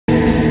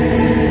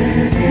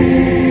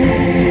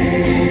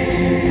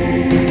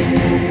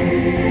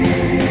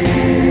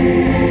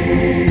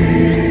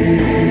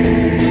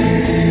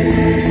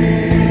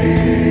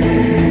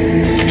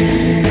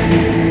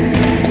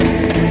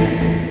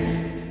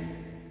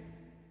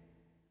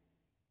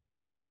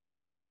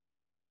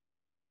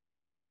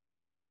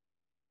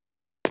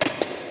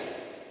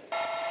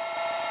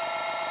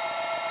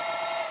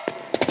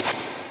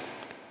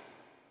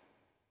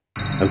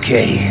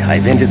Okay,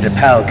 I've entered the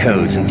PAL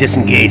codes and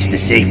disengaged the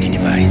safety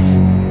device.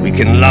 We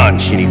can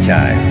launch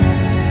anytime.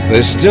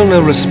 There's still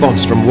no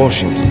response from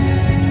Washington.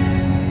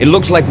 It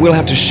looks like we'll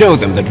have to show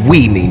them that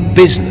we mean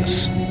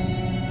business.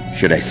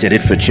 Should I set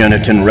it for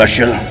Cherniton,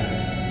 Russia?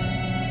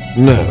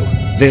 No,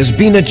 there's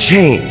been a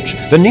change.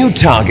 The new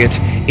target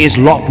is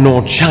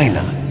Lopnor,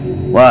 China.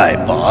 Why,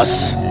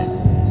 boss?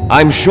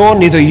 I'm sure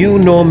neither you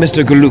nor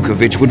Mr.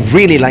 Golukovich would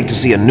really like to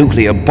see a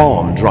nuclear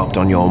bomb dropped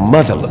on your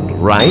motherland,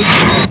 right?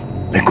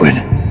 Liquid.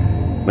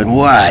 But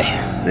why?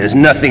 There's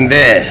nothing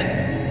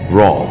there.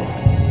 Wrong.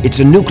 It's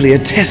a nuclear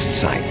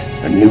test site.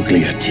 A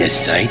nuclear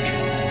test site?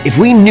 If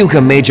we nuke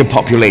a major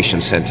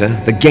population center,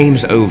 the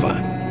game's over.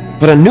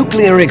 But a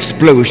nuclear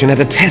explosion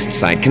at a test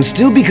site can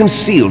still be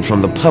concealed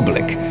from the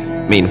public.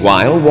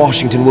 Meanwhile,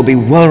 Washington will be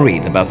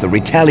worried about the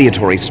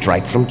retaliatory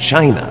strike from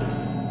China.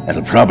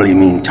 That'll probably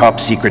mean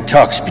top-secret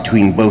talks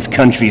between both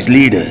countries'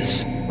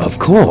 leaders. Of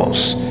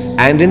course.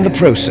 And in the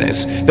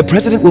process, the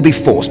president will be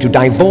forced to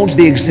divulge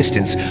the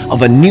existence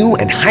of a new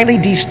and highly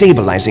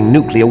destabilizing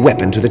nuclear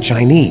weapon to the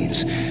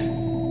Chinese.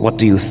 What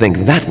do you think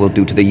that will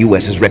do to the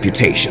US's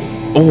reputation?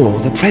 Or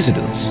the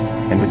president's?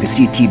 And with the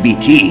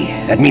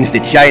CTBT, that means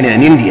that China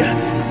and India.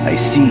 I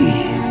see.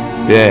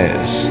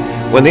 Yes.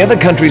 When the other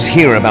countries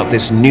hear about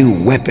this new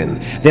weapon,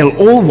 they'll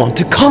all want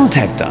to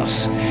contact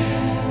us.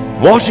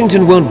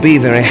 Washington won't be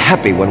very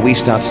happy when we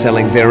start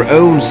selling their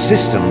own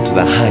system to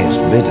the highest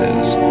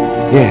bidders.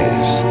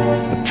 Yes,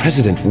 the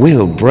president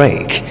will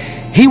break.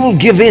 He will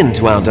give in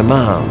to our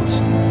demands.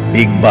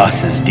 Big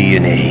Boss's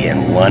DNA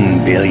and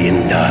 $1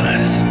 billion.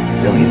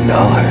 $1 billion?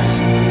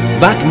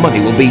 That money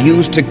will be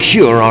used to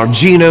cure our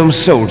genome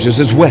soldiers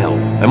as well.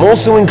 I'm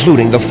also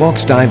including the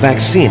Fox-Die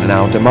vaccine in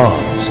our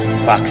demands.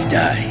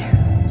 Fox-Die?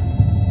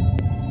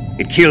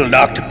 It killed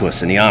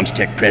Octopus and the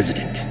Armstech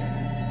president.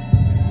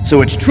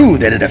 So it's true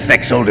that it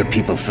affects older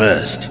people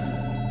first.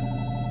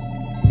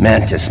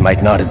 Mantis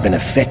might not have been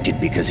affected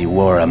because he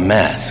wore a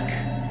mask.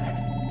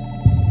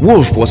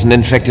 Wolf wasn't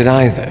infected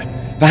either.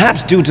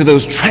 Perhaps due to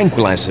those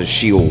tranquilizers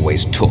she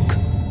always took.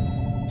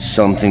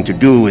 Something to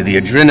do with the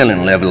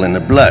adrenaline level in the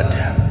blood.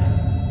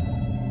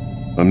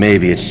 Or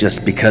maybe it's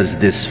just because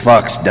this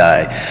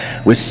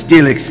Fox-Die was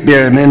still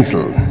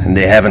experimental and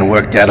they haven't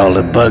worked out all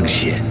the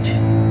bugs yet.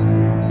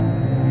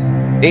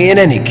 In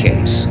any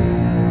case,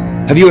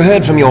 have you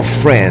heard from your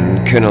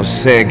friend, Colonel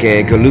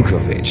Sergei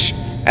Golukovich,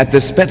 at the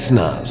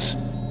Spetsnaz?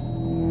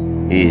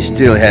 He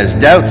still has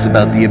doubts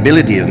about the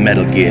ability of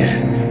Metal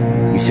Gear.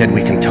 He said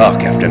we can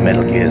talk after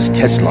Metal Gear's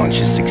test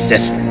launch is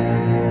successful.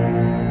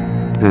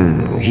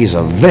 He's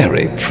a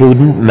very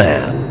prudent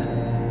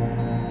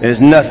man.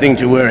 There's nothing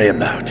to worry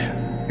about.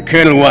 The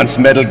Colonel wants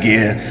Metal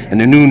Gear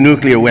and a new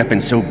nuclear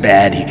weapon so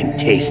bad he can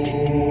taste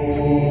it.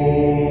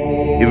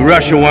 If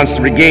Russia wants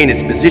to regain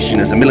its position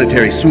as a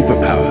military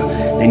superpower,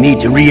 they need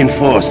to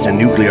reinforce their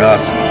nuclear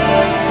arsenal.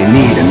 They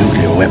need a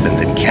nuclear weapon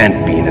that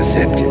can't be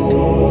intercepted.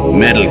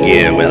 Metal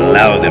Gear will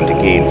allow them to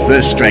gain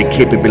first strike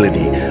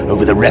capability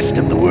over the rest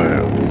of the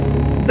world.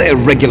 Their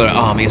regular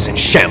army is in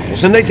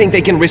shambles, and they think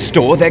they can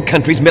restore their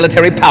country's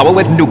military power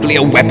with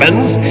nuclear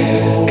weapons?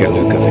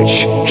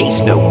 Golukovich,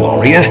 he's no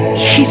warrior.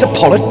 He's a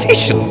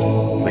politician.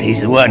 But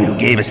he's the one who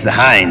gave us the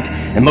Hind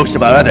and most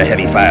of our other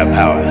heavy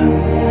firepower.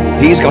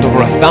 He's got over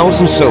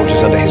 1,000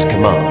 soldiers under his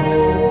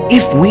command.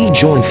 If we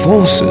join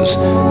forces,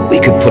 we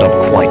could put up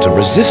quite a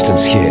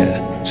resistance here.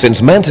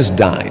 Since Mantis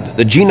died,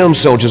 the genome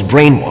soldiers'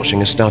 brainwashing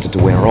has started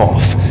to wear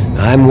off.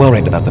 I'm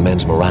worried about the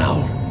men's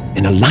morale.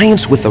 An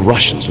alliance with the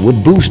Russians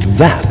would boost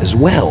that as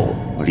well.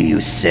 What are you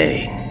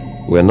saying?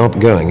 We're not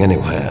going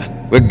anywhere.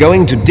 We're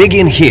going to dig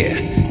in here.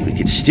 We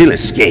could still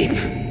escape.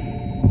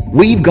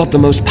 We've got the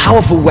most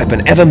powerful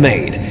weapon ever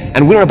made,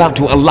 and we're about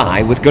to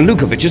ally with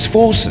Golukovich's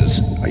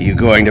forces. Are you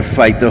going to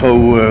fight the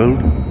whole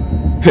world?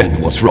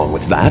 And what's wrong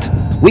with that?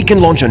 We can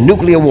launch a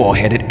nuclear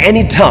warhead at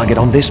any target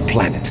on this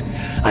planet.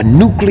 A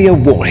nuclear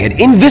warhead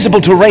invisible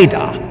to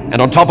radar.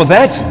 And on top of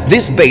that,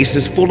 this base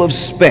is full of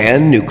spare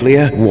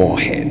nuclear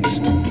warheads.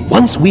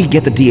 Once we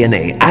get the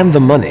DNA and the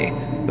money,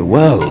 the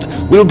world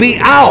will be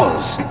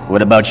ours!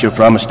 What about your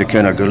promise to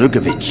Colonel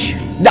Golukovich?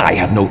 I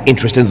have no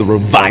interest in the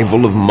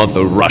revival of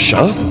Mother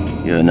Russia.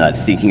 You're not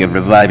thinking of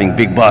reviving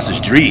Big Boss's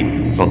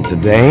dream. From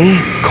today,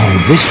 call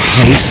this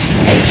place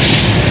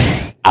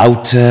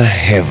Outer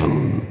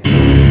Heaven.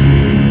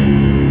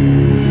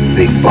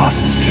 Big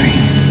Boss's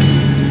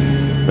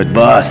dream. But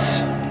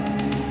boss,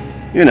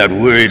 you're not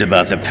worried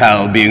about the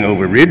PAL being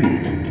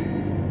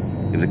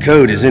overridden. If the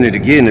code is in it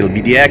again, it'll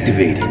be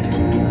deactivated.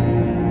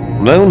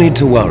 No need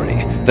to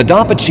worry. The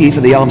DARPA chief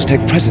and the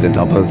Armstech president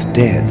are both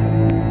dead.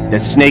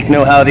 Does Snake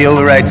know how the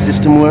override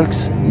system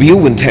works?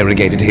 You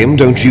interrogated him,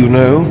 don't you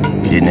know?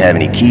 He didn't have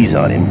any keys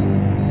on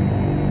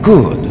him.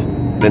 Good.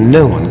 Then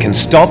no one can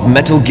stop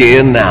Metal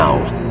Gear now.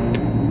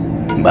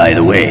 By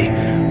the way,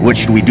 what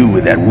should we do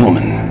with that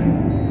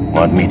woman?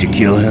 Want me to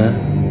kill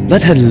her?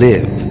 Let her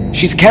live.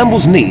 She's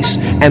Campbell's niece,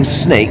 and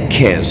Snake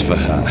cares for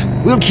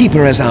her. We'll keep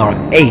her as our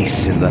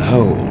ace in the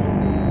hole.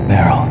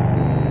 Meryl,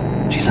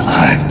 she's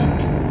alive.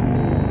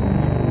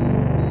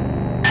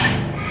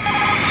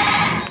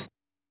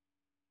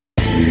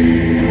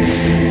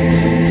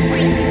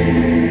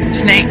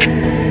 Snake.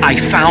 I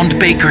found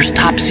Baker's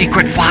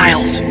top-secret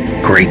files.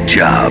 Great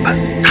job.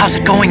 How's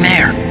it going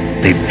there?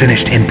 They've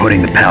finished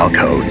inputting the PAL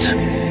codes.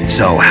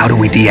 So how do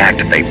we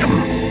deactivate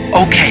them?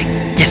 Okay,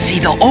 you see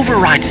the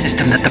override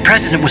system that the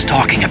President was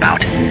talking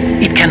about.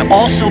 It can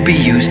also be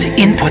used to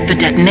input the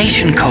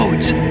detonation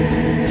codes.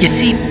 You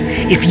see,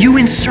 if you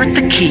insert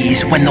the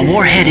keys when the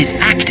warhead is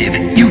active,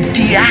 you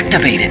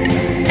deactivate it.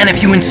 And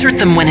if you insert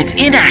them when it's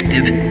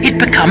inactive, it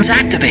becomes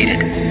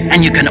activated.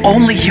 And you can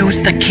only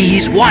use the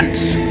keys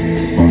once.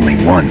 Only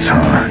once,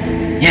 huh?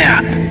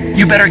 Yeah,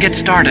 you better get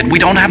started. We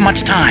don't have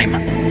much time.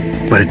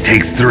 But it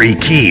takes 3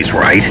 keys,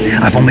 right?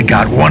 I've only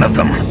got 1 of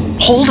them.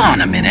 Hold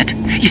on a minute.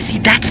 You see,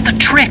 that's the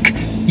trick.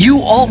 You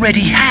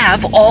already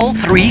have all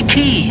 3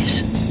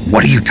 keys.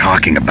 What are you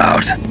talking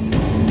about?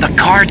 The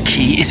card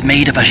key is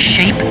made of a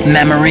shape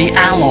memory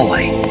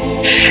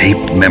alloy.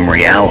 Shape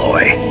memory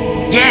alloy?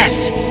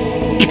 Yes.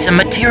 It's a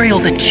material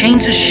that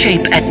changes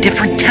shape at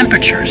different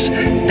temperatures.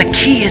 The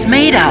key is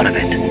made out of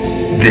it.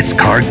 This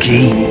card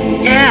key?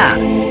 Yeah.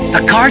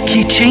 The card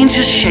key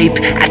changes shape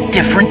at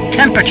different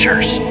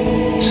temperatures.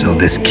 So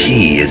this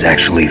key is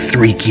actually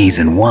 3 keys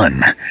in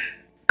 1.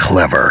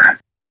 Clever.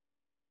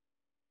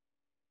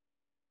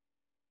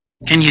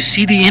 Can you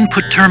see the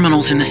input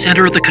terminals in the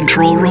center of the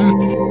control room?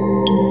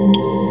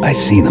 I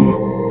see them.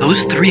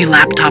 Those 3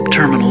 laptop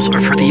terminals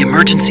are for the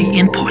emergency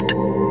input.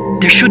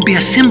 There should be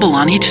a symbol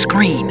on each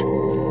screen.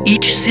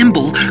 Each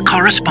symbol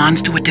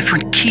corresponds to a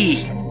different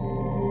key.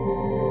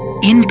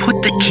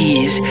 Input the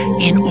keys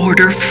in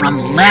order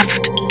from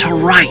left to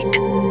right.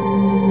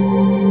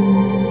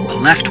 The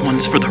left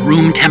one's for the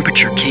room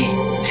temperature key.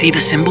 See the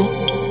symbol?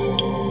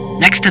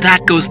 Next to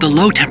that goes the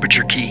low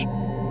temperature key.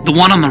 The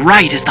one on the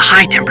right is the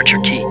high temperature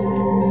key.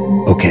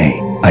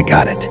 Okay, I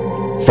got it.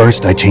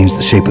 First, I change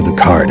the shape of the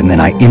card, and then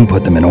I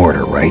input them in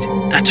order, right?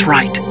 That's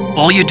right.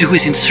 All you do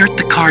is insert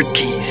the card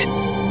keys.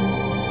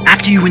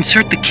 After you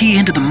insert the key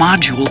into the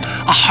module,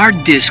 a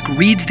hard disk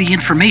reads the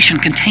information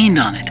contained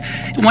on it.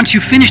 Once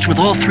you've finished with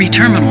all 3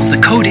 terminals, the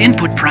code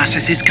input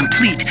process is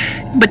complete.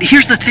 But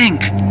here's the thing.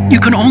 You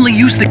can only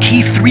use the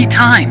key 3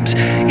 times.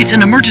 It's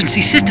an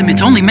emergency system.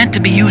 It's only meant to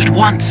be used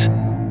once.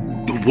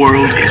 The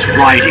world is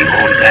riding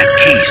on that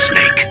key,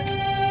 Snake.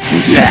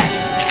 Who's that?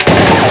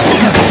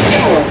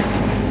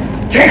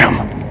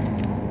 Damn!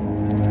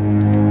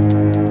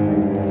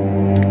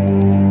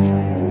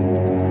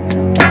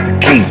 The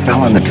key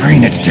fell in the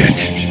drainage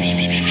ditch.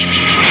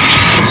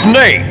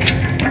 Snake!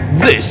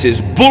 This is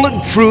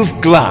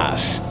bulletproof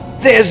glass.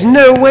 There's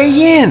no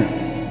way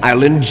in.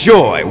 I'll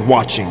enjoy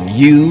watching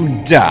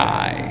you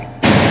die.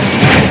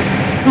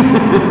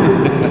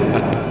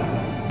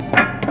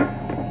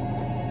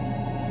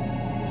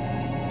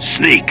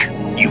 Snake,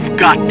 you've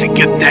got to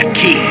get that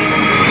key.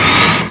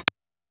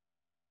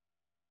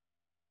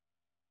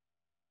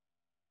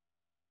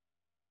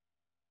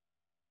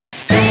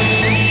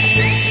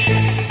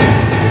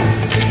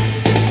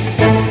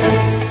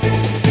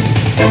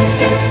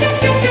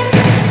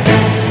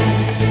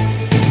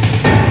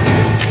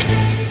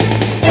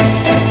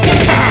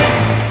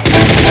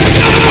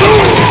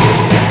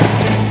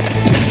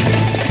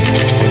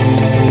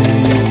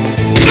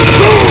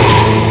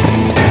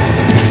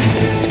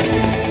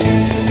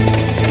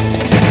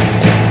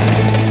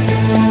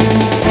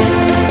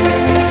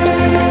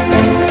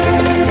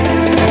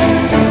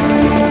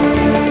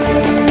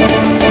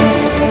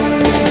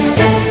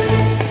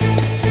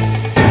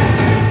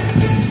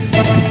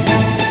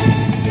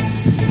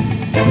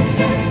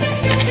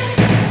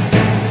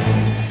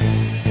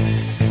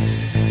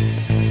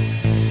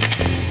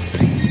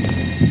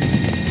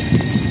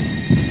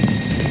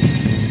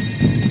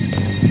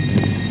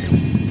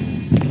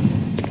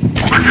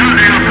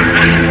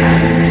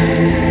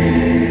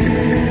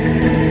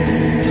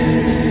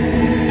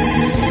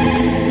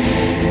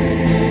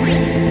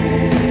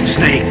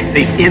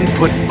 They've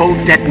input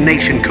both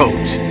detonation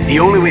codes. The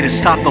only way to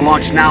stop the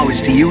launch now is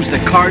to use the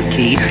card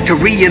key to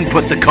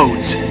re-input the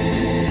codes.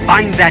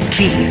 Find that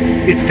key.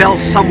 It fell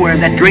somewhere in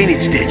that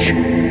drainage ditch.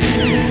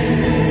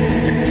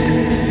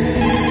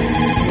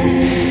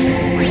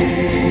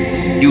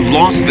 You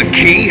lost the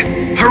key?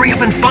 Hurry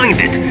up and find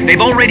it. They've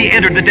already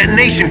entered the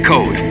detonation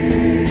code.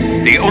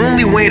 The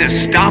only way to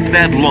stop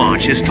that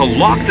launch is to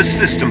lock the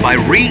system by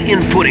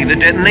re-inputting the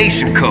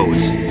detonation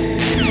codes.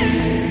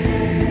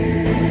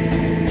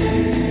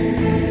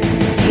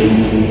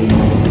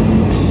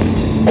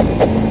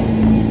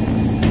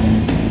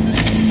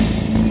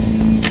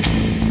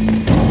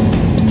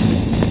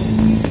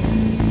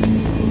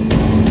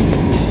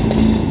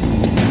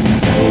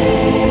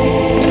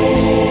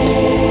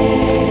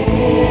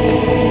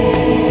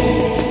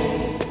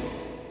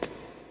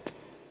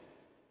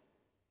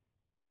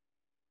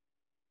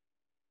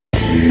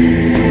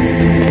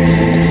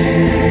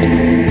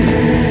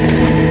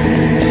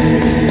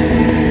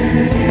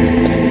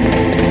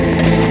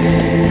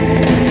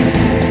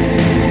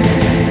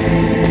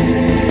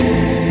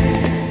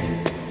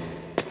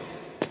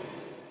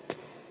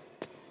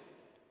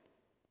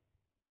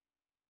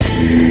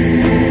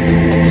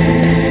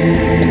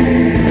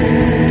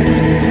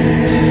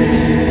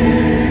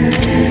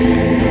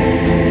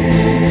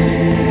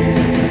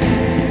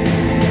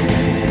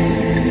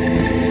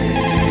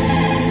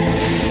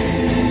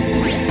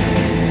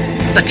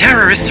 The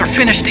terrorists are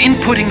finished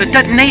inputting the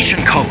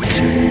detonation codes.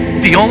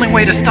 The only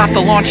way to stop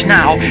the launch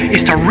now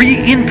is to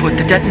re-input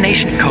the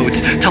detonation codes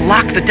to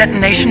lock the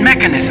detonation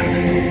mechanism.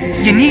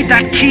 You need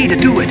that key to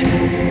do it.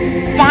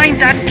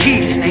 Find that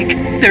key, Snake.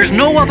 There's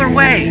no other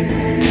way.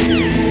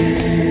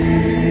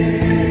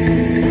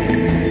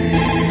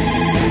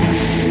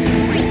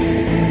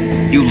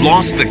 You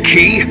lost the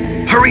key?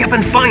 Hurry up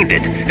and find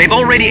it. They've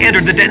already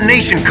entered the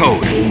detonation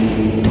code.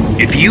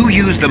 If you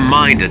use the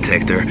mine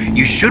detector,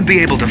 you should be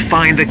able to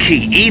find the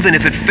key, even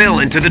if it fell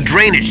into the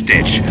drainage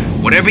ditch.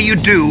 Whatever you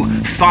do,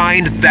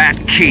 find that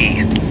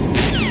key.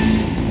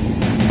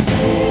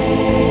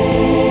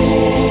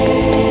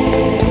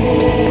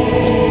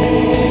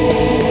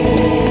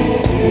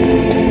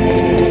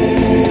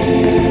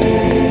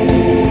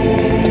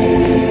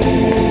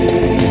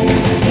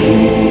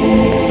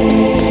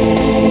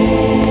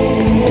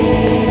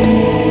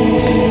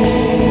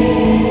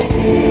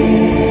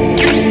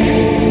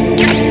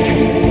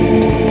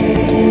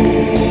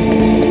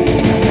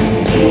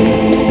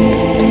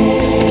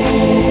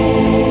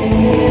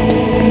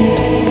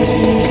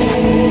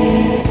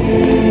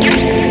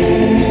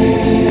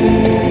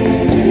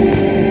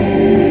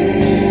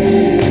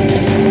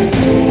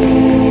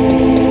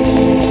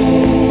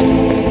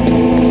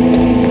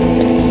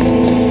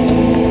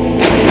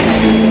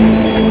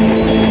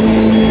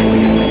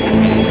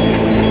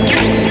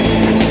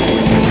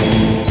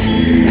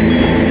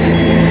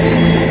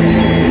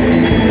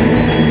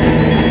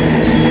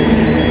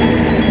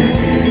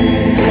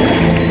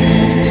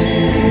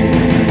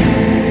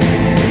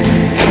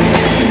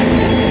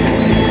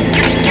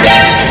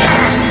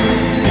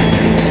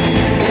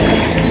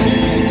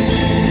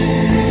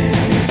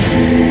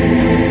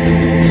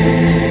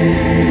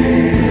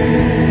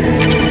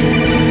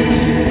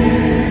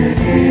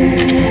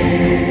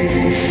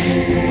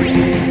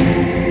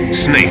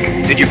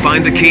 Did you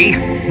find the key?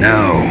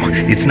 No,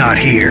 it's not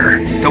here.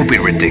 Don't be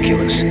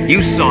ridiculous.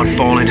 You saw it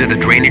fall into the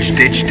drainage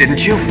ditch,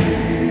 didn't you?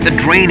 The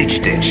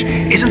drainage ditch.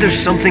 Isn't there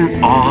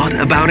something odd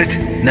about it?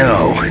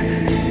 No.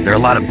 There are a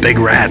lot of big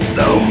rats,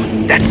 though.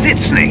 That's it,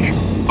 Snake.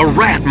 A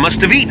rat must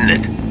have eaten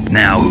it.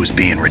 Now who's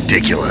being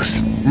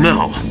ridiculous?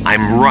 No,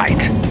 I'm right.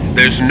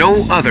 There's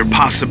no other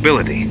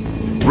possibility.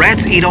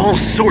 Rats eat all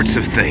sorts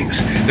of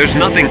things. There's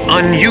nothing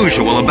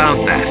unusual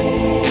about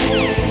that.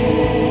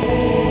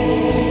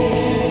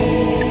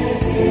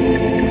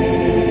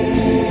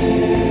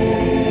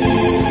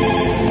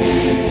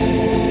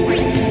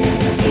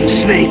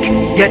 Snake,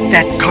 get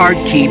that card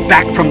key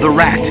back from the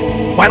rat.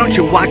 Why don't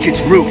you watch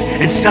its route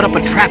and set up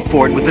a trap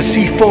for it with the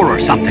C4 or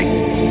something?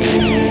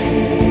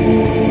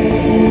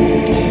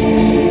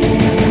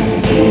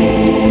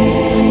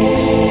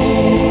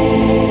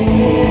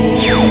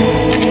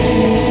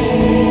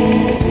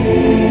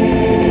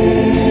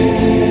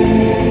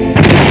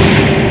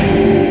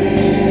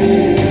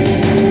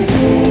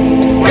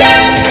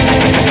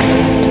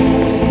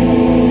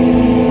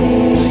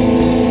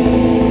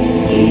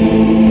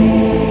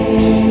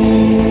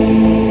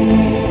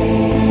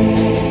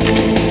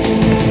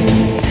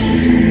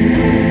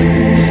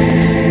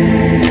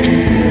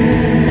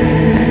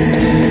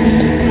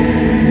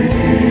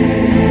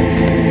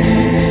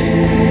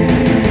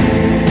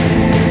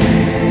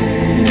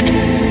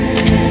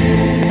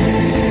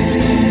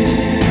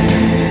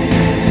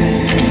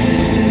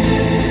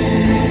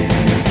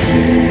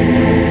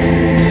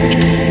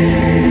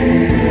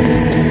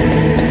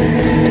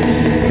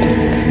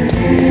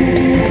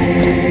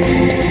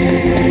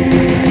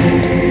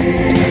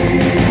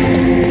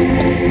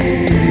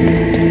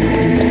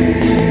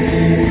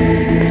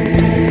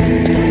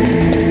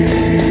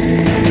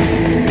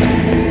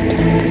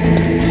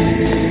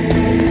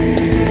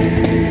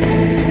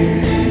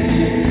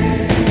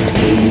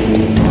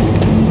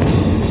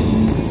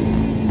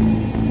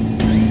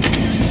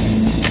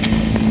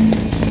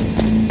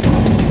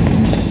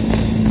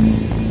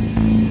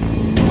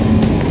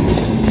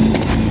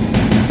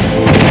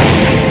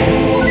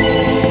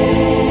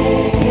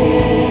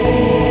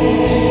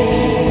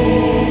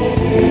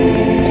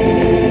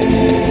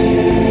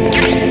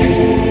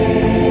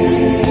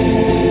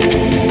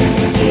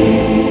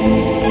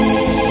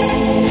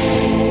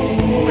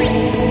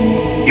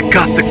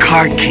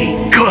 Card key.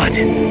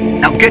 Good.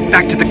 Now get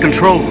back to the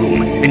control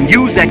room and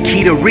use that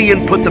key to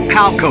re-input the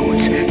PAL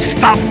codes.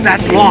 Stop that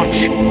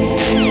launch.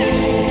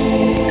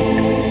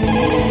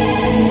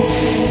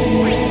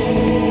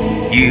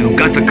 You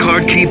got the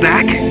card key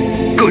back?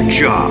 Good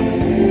job.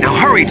 Now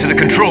hurry to the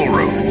control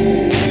room.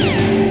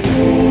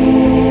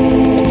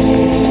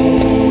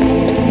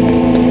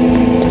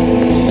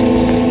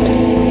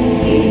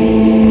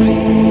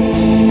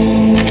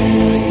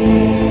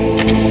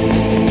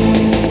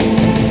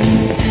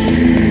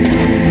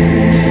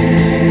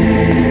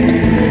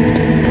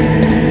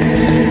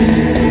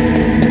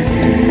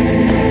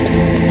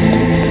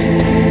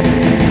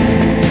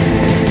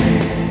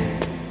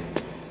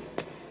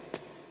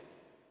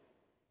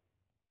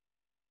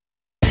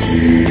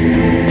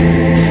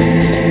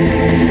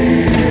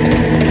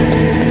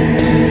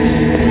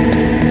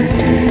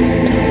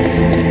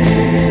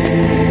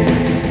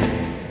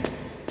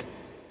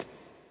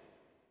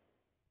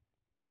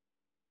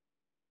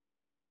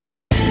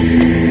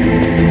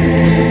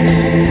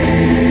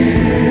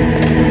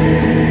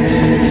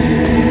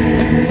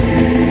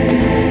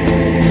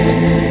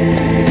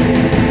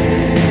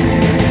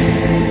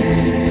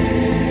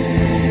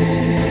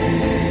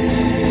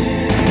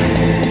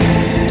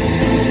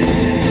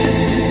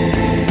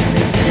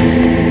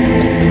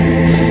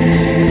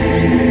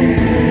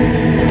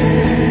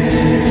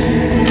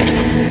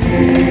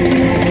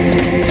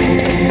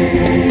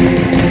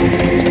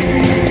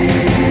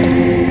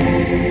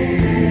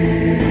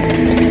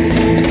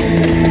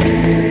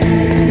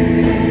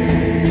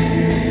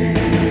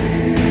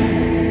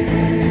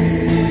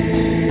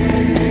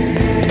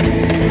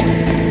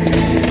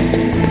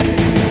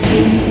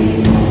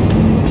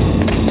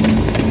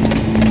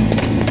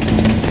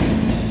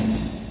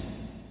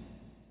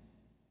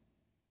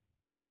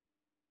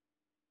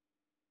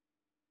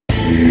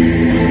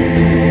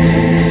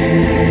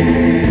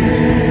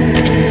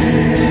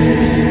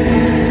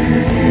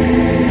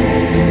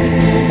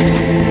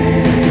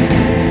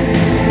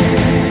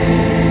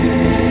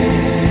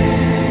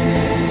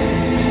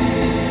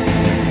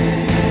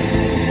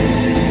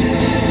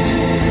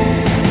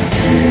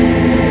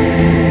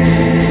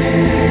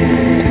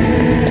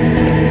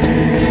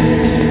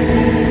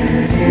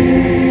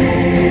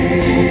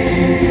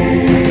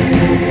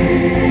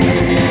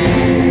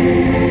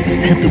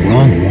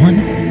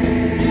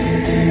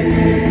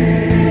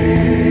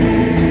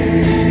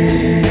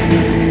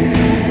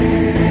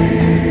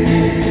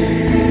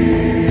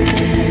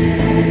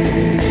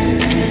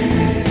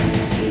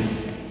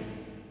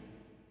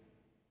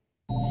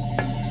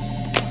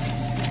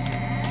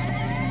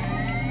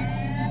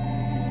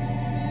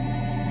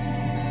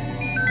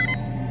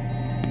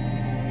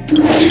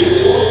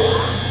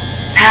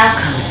 PAL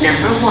code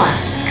number 1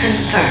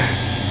 confirmed.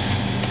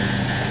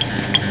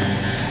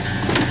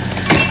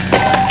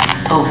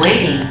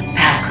 Awaiting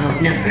PAL code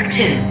number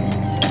 2.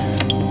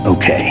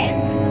 Okay,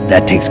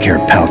 that takes care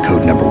of PAL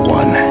code number 1.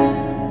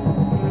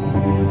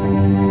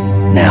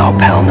 Now,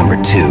 PAL number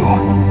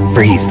 2,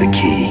 freeze the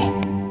key.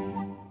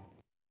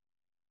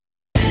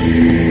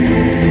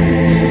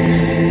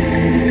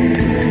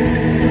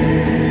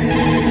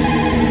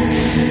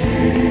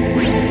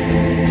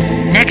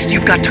 Next,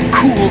 you've got to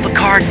cool the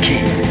card key.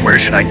 Where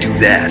should I do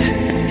that?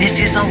 This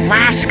is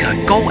Alaska.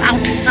 Go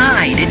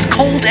outside. It's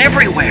cold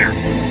everywhere.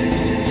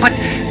 But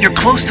you're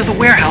close to the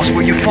warehouse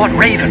where you fought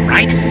Raven,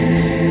 right?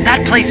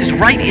 That place is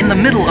right in the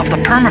middle of the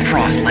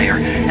permafrost layer,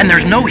 and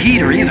there's no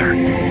heater either.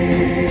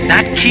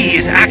 That key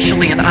is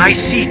actually an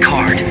IC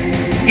card.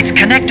 Its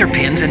connector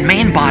pins and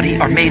main body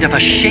are made of a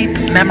shape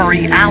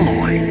memory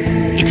alloy.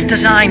 It's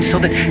designed so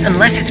that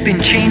unless it's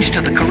been changed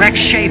to the correct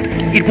shape,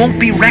 it won't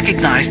be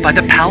recognized by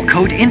the PAL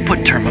code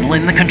input terminal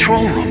in the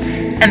control room,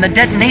 and the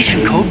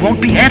detonation code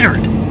won't be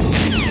entered.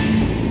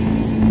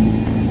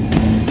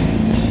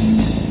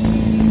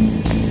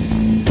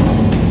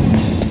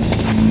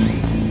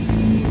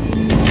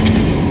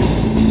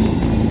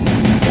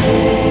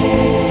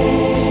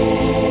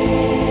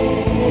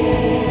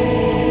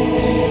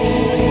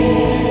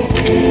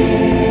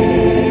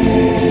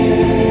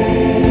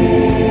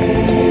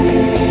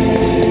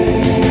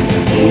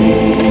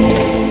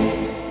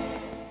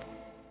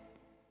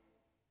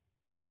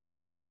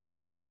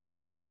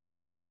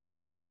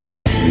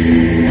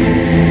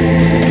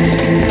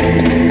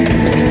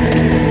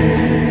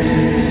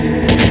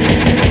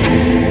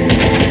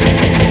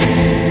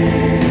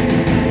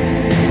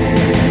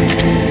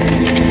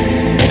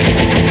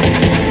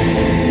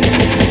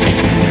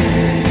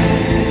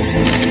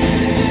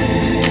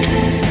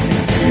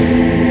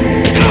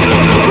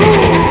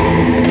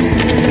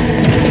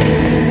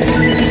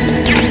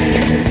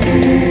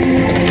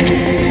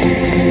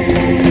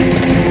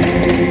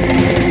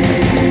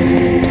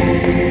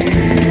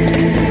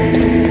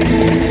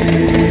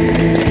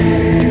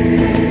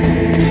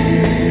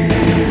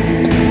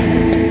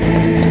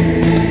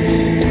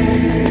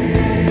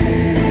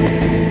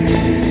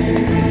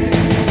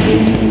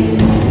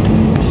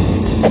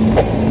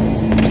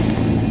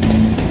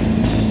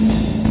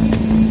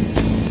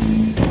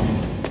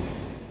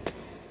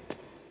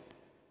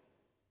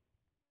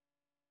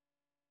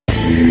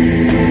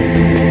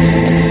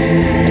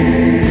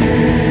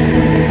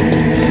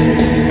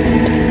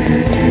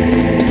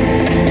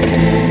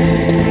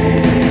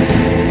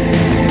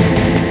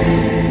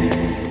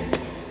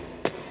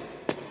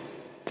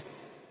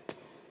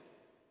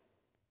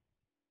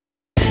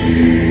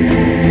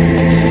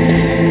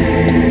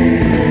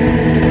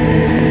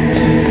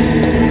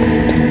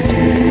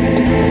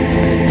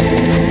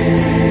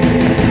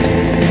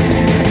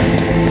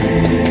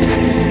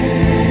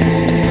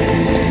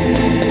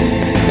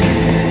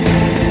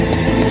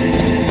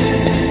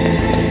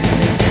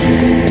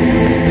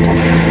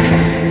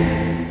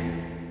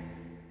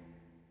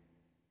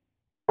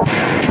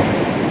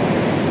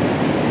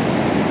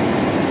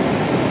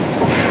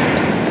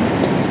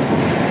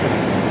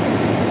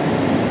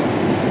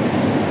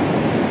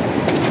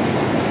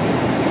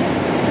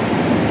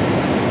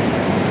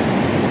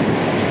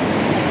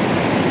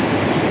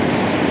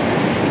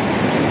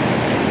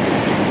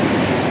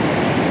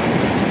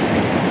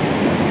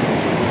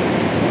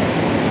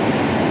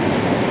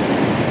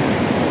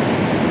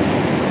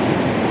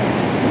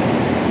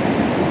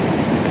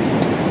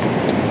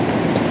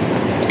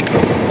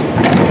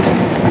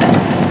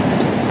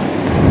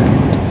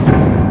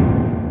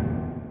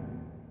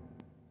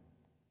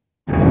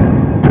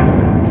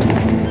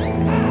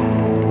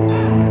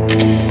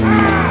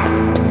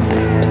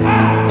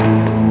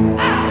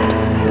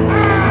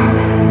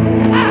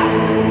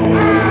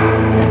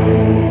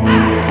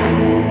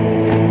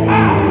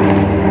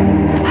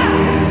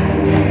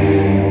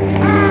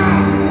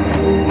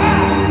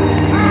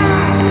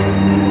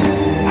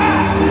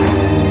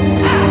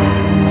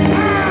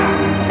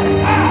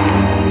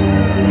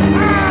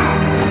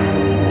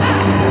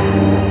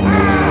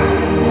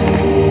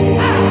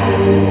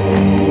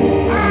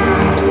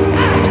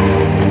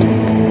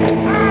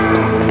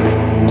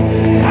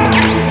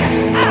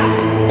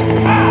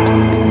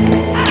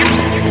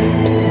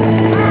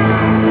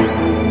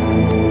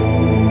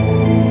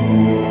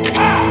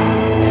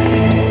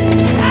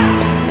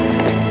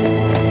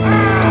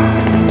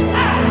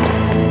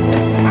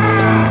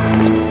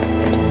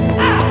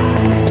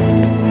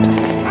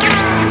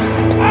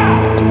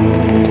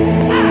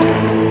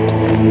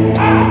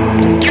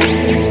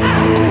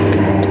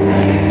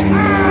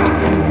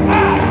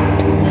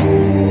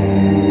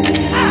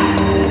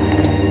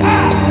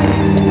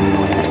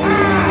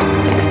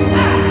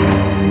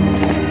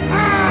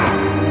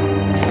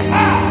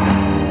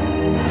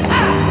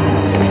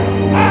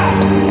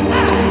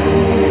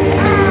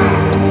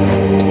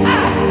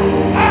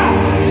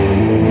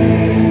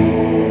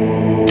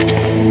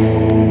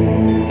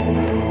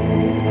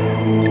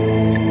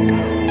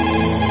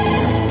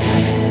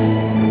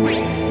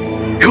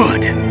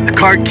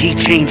 Card key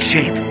changed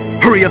shape.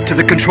 Hurry up to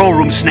the control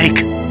room,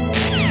 Snake.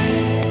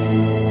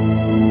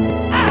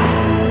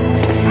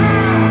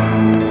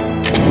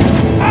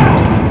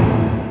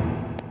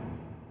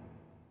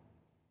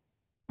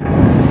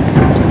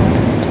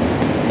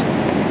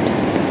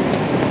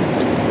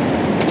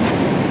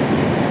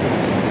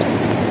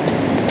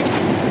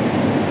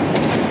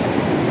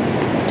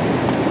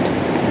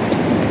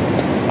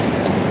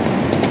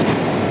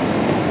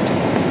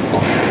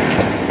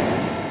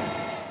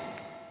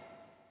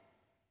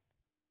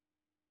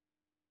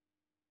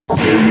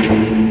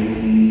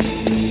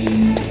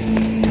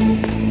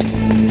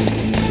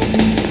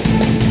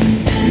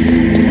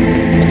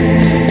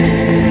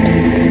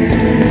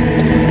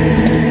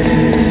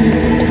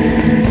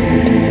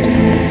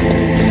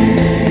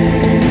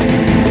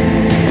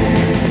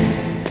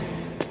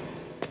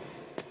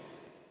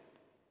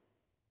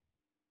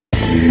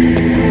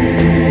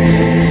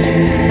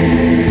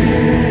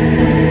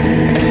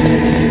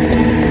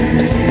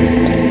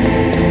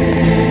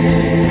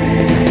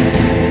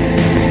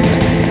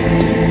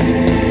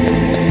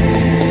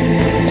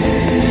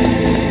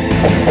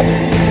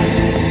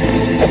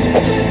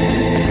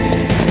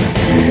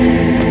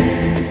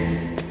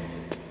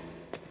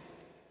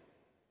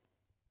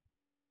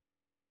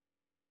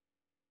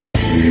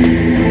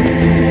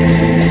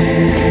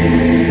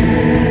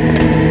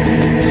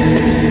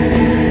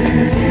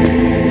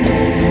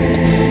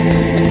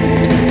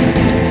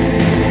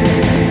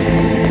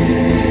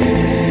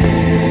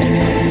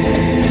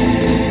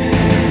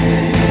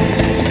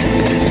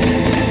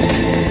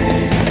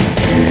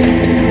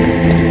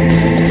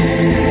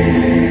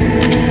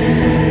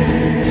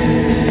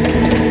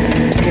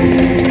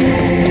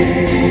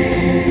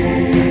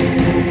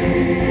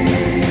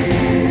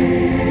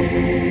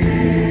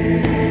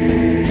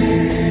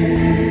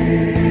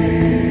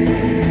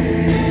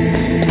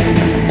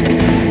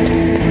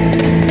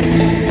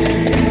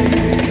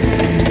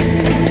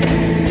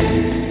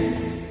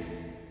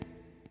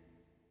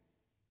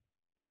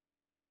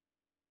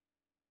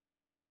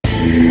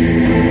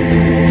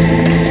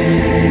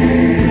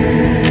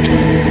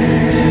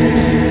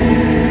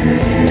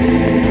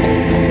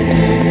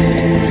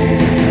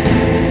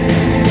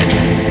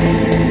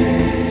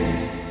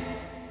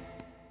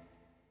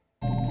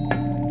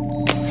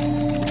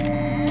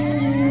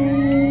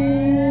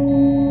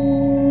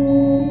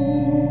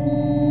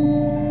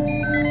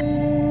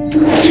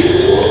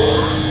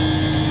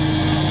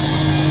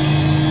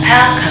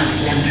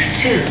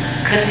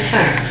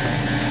 Confirmed.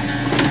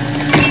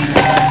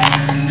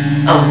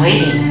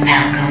 Awaiting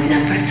PAL code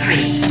number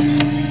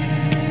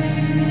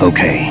 3.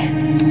 Okay,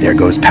 there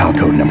goes PAL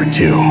code number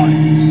 2.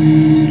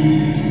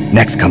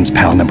 Next comes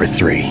PAL number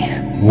 3.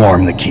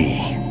 Warm the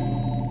key.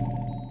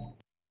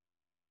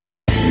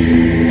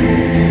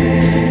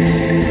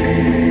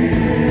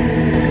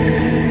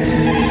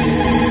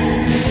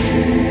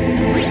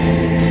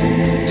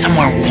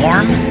 Somewhere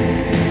warm?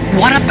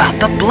 What about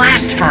the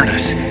blast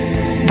furnace?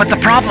 But the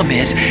problem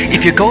is,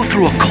 if you go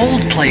through a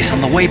cold place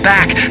on the way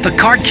back, the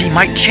card key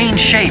might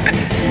change shape.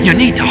 You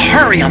need to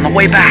hurry on the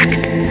way back.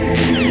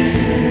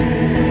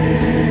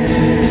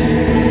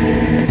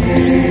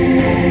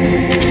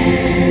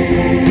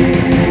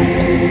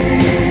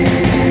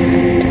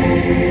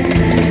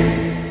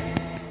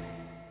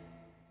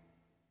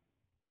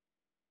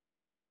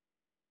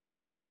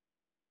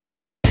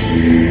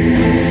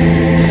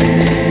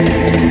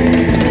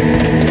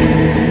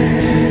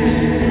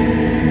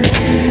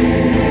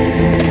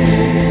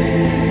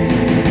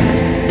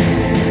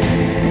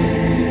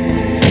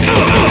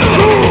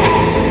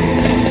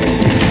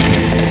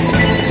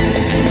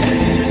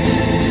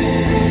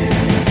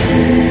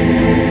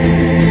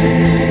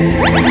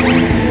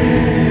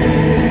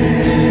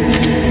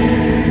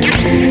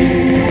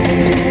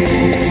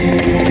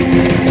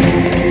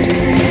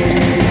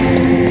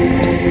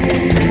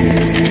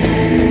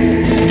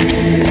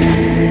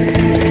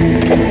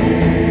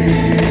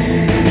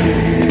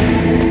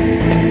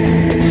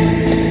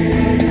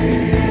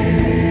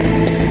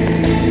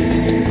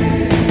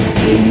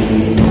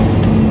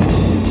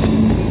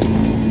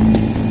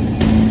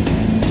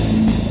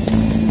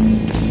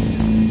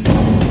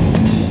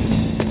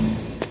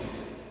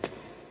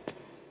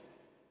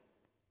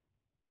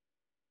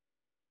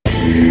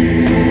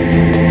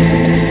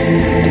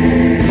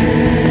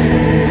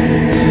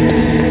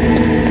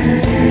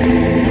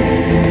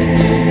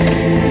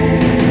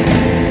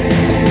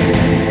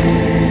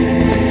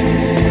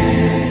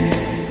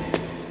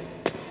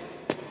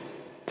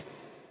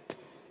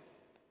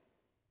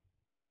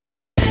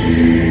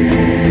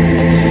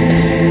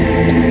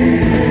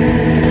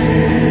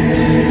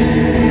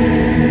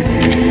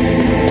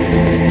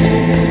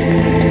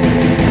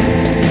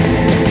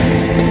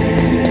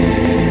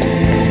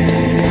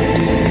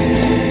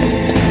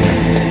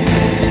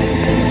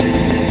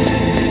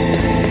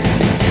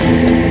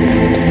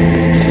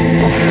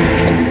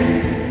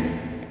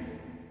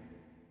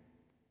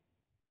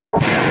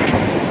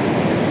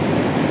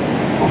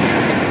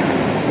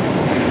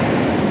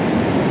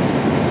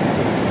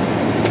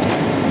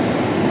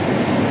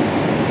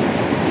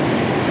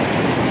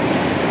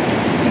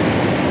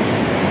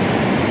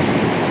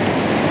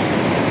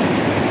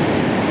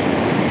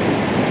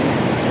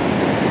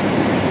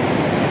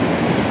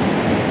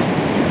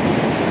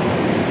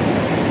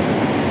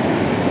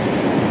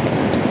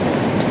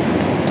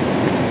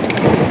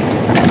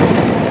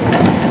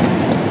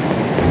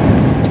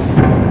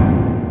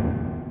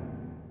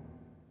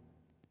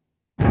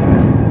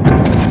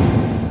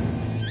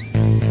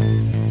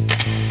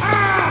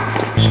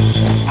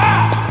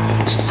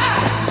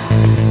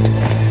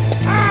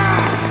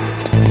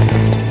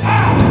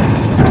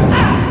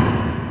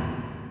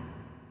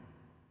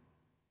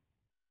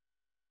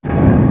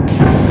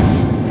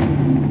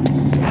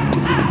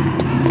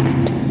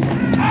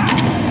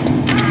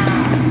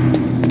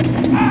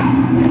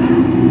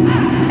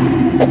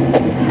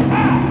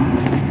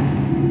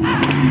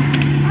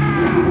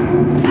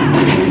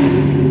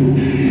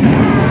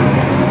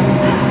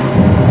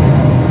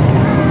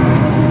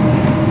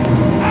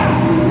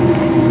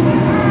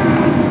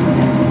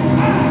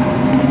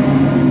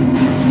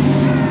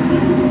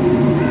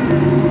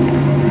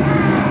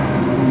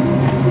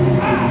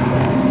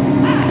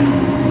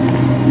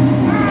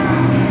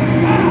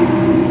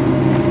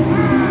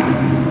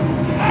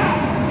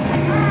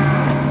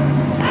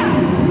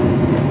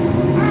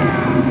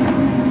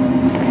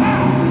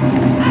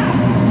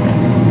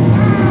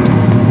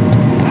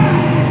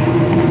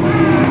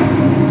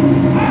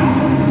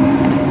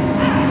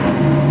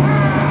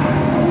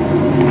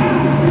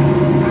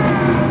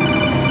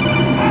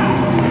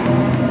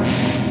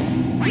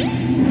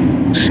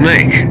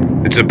 Snake,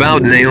 it's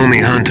about Naomi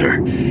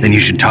Hunter. Then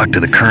you should talk to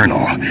the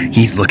Colonel.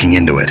 He's looking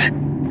into it.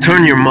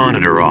 Turn your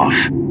monitor off.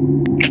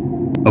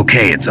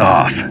 Okay, it's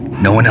off.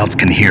 No one else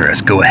can hear us.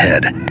 Go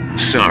ahead.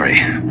 Sorry,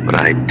 but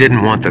I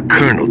didn't want the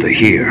Colonel to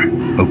hear.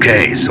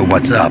 Okay, so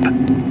what's up?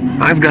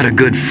 I've got a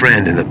good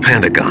friend in the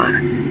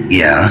Pentagon.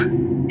 Yeah?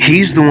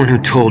 He's the one who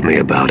told me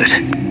about it.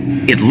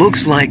 It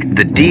looks like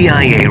the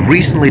DIA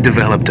recently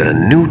developed a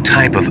new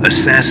type of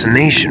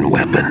assassination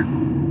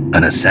weapon.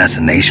 An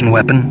assassination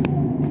weapon?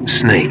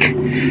 Snake,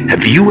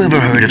 have you ever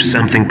heard of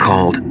something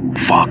called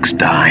Fox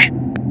Dye?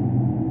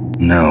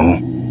 No.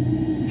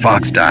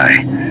 Fox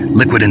Dye.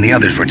 Liquid and the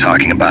others were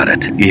talking about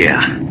it.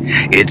 Yeah.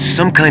 It's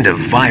some kind of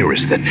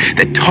virus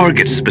that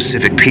targets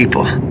specific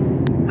people.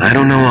 I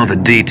don't know all the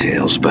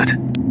details, but...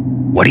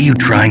 What are you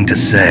trying to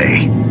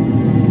say?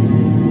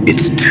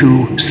 It's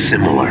too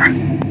similar.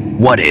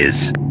 What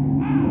is?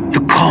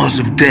 The cause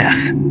of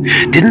death.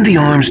 Didn't the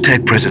Arms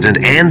Tech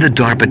president and the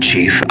DARPA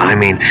chief,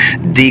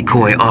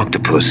 Decoy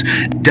Octopus,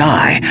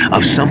 die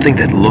of something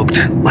that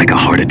looked like a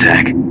heart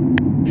attack?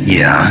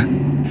 Yeah.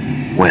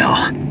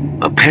 Well,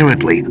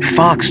 apparently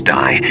Fox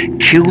Dye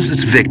kills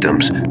its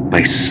victims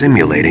by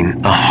simulating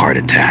a heart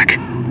attack.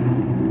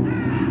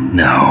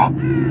 No.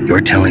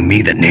 You're telling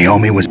me that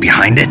Naomi was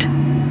behind it?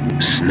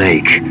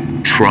 Snake,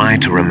 try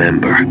to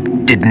remember.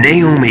 Did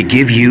Naomi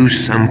give you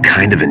some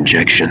kind of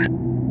injection?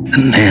 The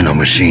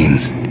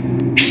nanomachines.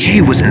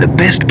 She was in the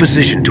best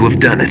position to have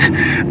done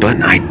it,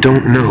 but I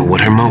don't know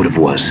what her motive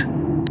was.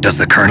 Does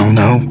the Colonel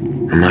know?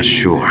 I'm not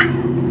sure.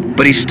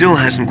 But he still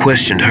hasn't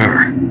questioned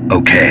her.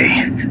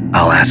 Okay,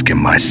 I'll ask him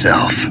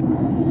myself.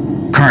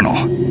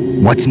 Colonel,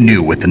 what's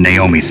new with the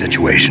Naomi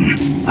situation?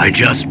 I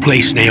just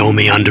placed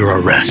Naomi under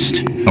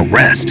arrest.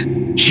 Arrest?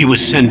 She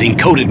was sending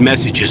coded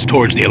messages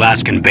towards the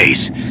Alaskan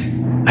base.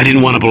 I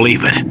didn't want to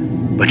believe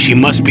it, but she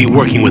must be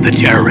working with the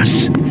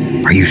terrorists.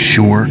 Are you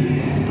sure?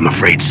 I'm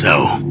afraid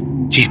so.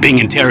 She's being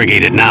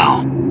interrogated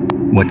now.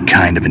 What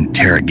kind of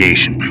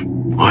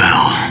interrogation?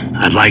 Well,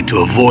 I'd like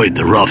to avoid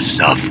the rough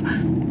stuff,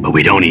 but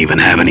we don't even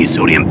have any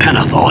sodium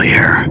pentothal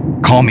here.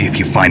 Call me if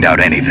you find out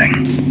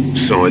anything.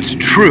 So it's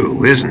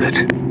true, isn't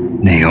it?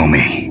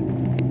 Naomi.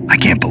 I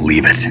can't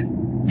believe it.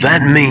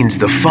 That means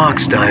the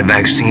Fox Dye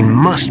vaccine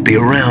must be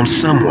around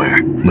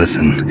somewhere.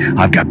 Listen,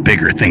 I've got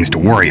bigger things to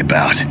worry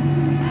about.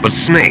 But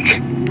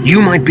Snake,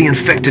 you might be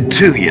infected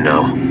too, you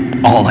know.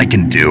 All I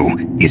can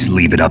do is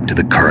leave it up to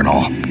the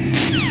Colonel.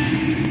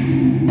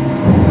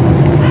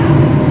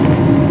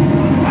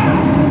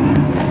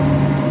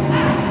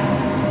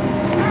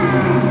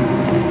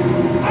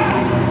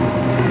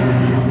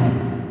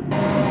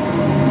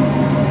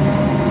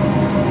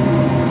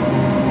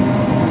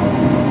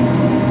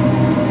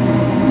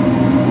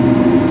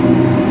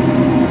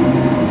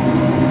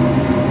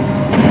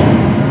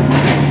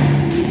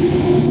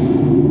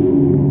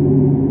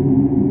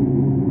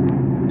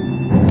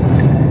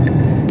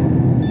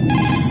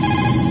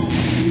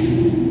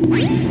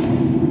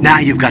 Now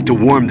you've got to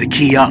warm the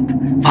key up.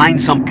 Find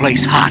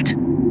someplace hot.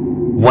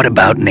 What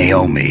about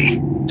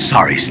Naomi?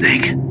 Sorry,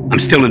 Snake. I'm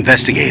still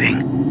investigating.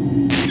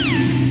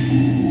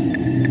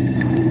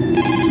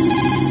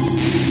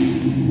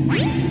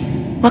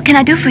 What can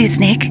I do for you,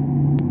 Snake?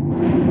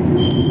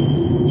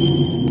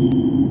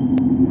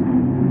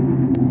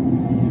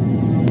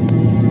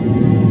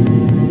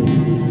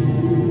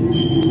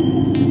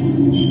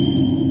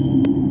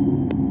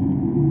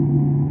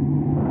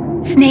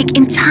 Snake,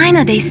 in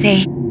China they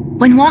say,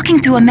 when walking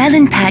through a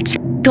melon patch,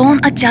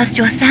 don't adjust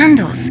your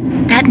sandals.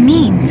 That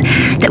means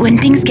that when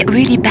things get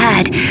really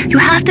bad, you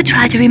have to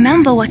try to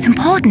remember what's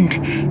important.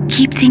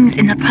 Keep things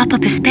in the proper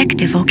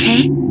perspective,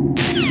 okay?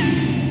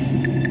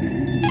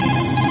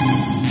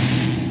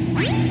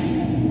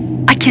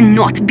 I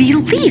cannot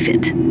believe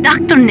it!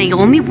 Dr.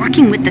 Naomi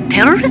working with the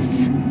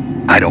terrorists?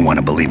 I don't want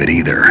to believe it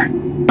either.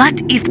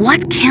 But if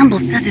what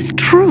Campbell says is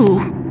true...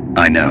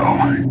 I know.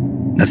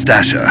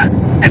 Nastasha,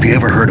 have you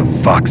ever heard of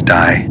Fox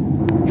Dye?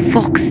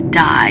 Fox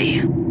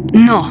Dye?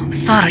 No,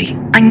 sorry.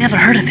 I never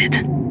heard of it.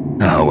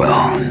 Oh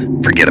well,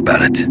 forget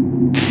about it.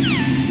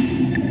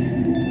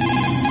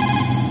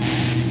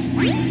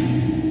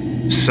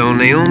 So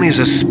Naomi's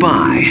a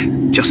spy,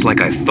 just like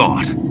I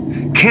thought.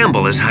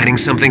 Campbell is hiding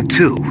something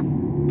too.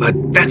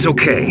 But that's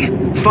okay.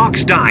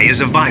 Fox Dye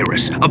is a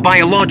virus, a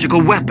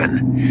biological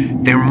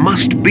weapon. There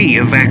must be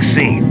a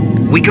vaccine.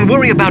 We can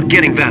worry about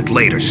getting that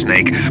later,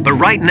 Snake, but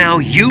right now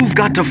you've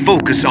got to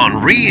focus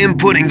on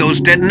re-inputting those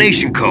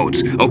detonation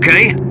codes,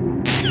 okay?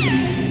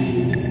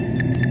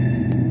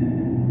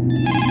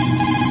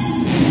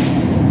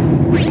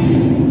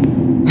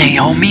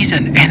 Naomi's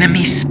an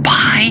enemy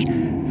spy?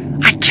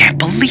 I can't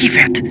believe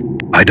it.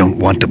 I don't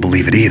want to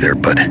believe it either,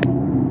 but...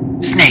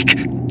 Snake,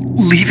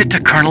 leave it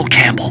to Colonel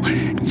Campbell.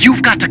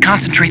 You've got to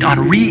concentrate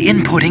on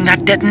re-inputting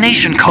that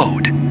detonation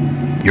code.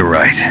 You're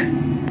right.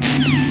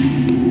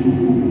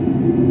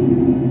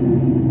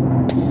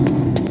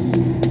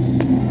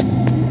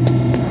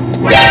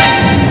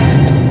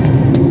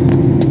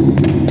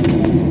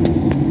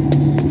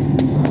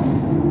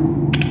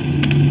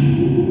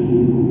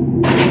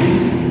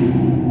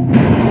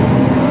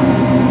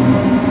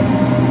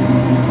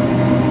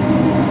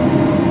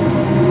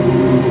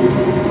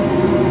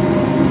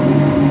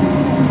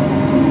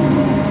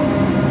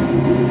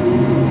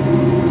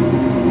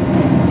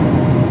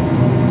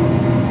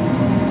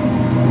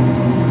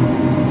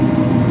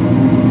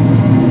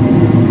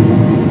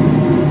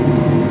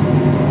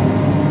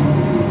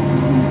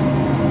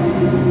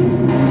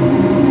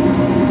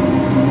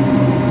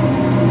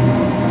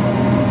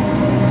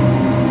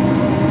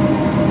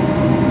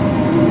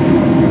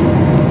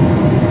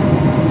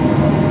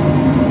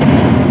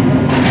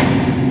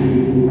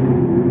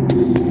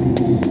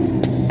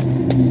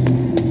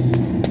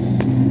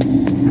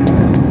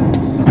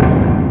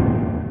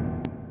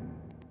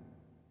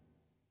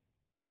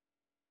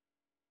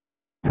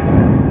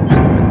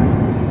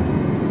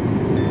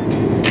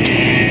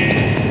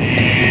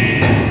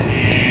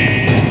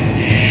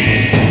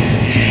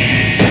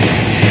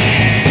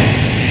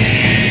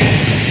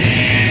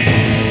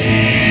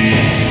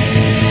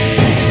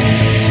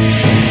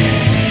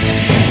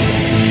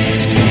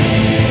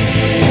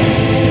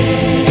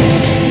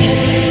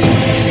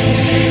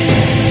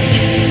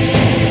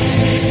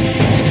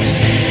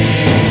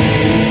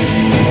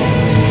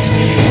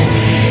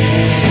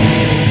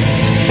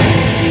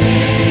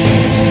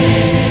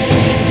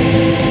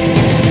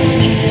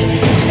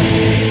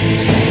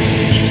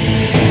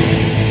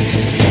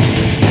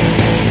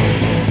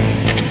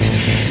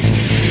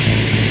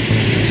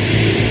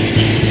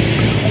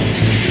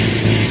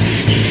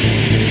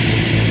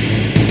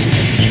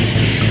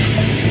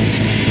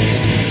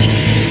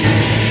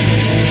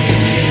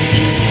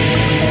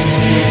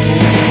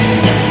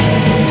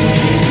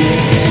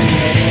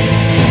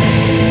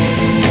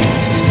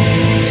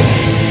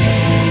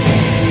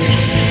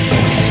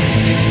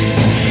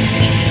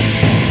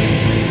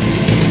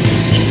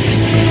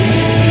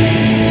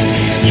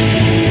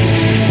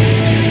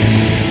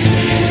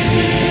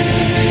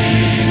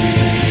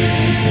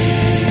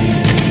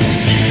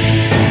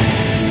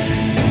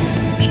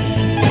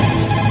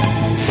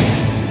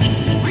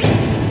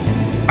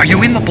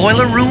 you in the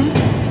boiler room?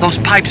 Those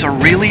pipes are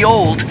really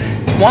old.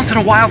 Once in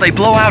a while they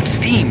blow out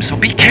steam, so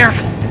be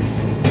careful.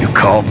 You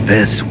call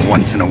this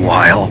once in a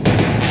while?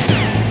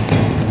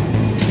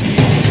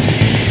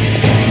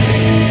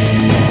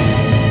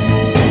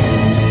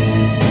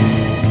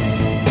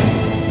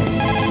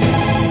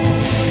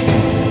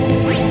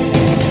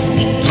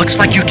 Looks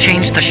like you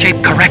changed the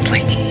shape correctly.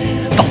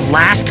 The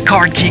last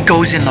card key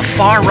goes in the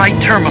far right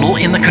terminal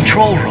in the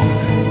control room.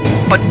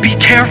 But be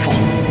careful.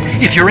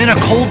 If you're in a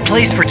cold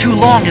place for too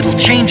long, it'll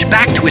change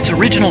back to its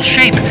original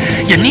shape.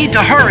 You need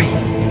to hurry.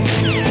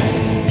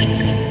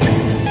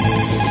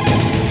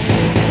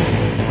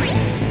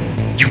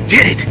 You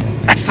did it!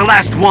 That's the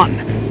last one!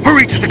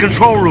 Hurry to the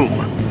control room!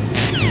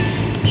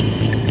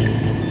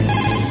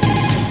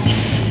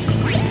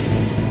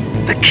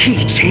 The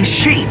key changed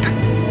shape!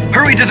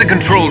 Hurry to the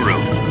control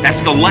room.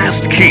 That's the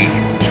last key.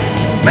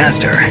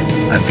 Master,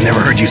 I've never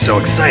heard you so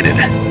excited.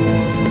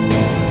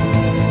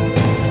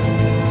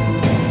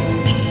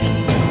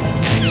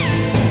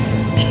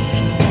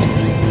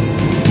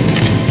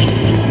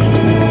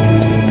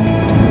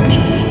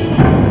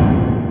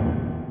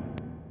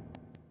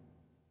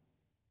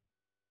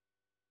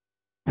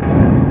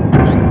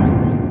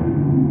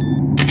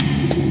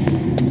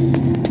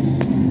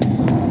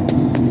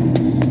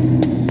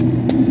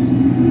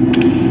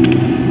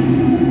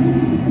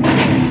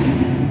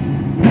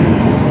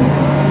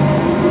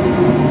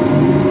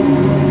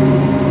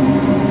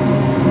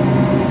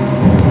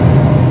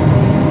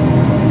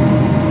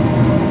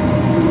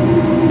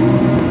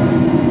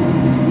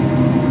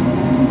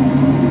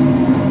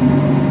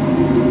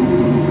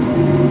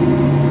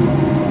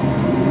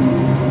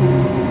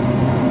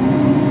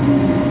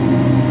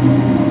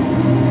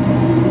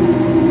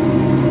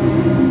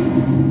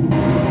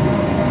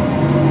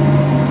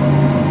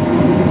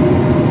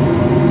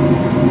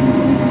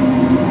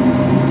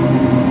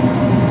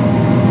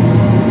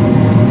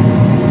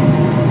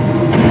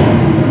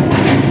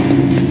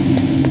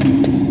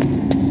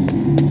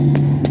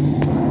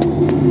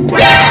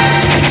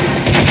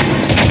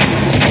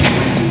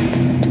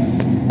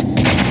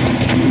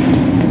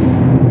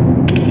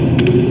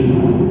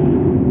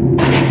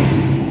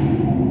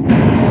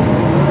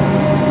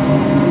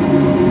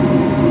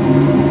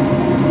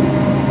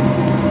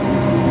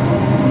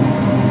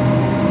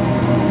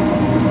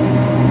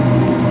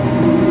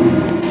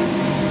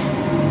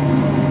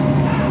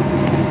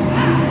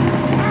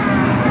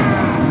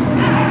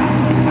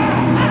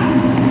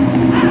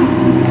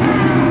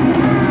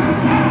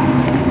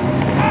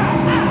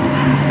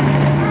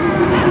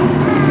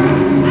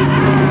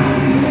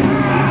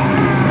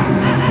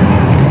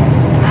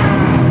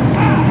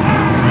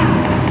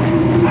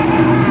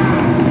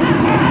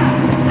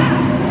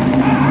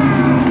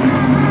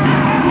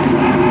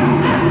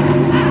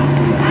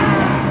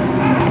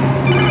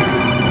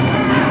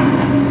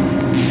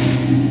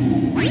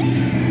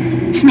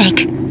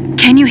 Snake,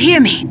 can you hear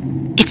me?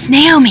 It's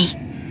Naomi.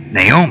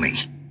 Naomi?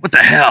 What the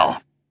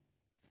hell?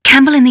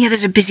 Campbell and the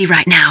others are busy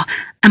right now.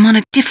 I'm on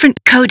a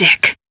different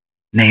codec.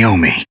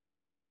 Naomi,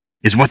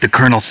 is what the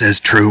Colonel says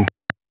true?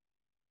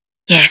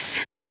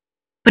 Yes,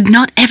 but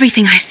not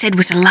everything I said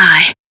was a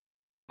lie.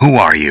 Who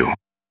are you?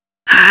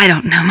 I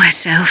don't know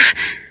myself.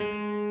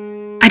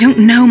 I don't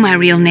know my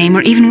real name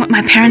or even what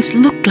my parents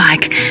looked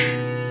like.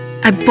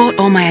 I bought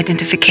all my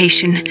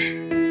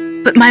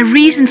identification, but my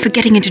reason for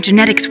getting into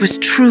genetics was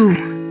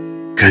true.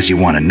 'Cause you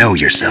want to know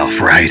yourself,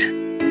 right?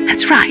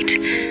 That's right.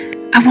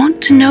 I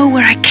want to know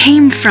where I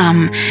came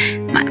from,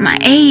 my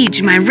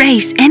age, my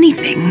race,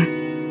 anything.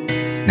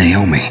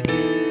 Naomi.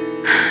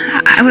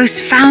 I was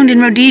found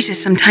in Rhodesia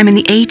sometime in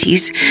the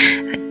 80s,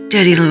 a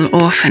dirty little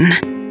orphan.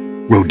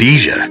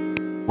 Rhodesia?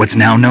 What's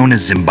now known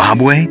as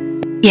Zimbabwe?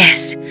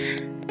 Yes.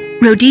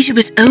 Rhodesia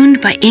was owned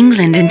by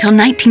England until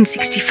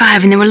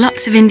 1965, and there were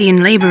lots of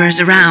Indian laborers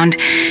around.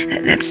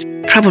 That's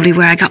probably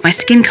where I got my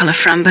skin color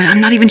from, but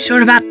I'm not even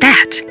sure about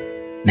that.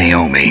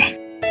 Naomi,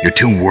 you're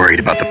too worried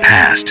about the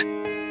past.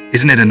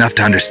 Isn't it enough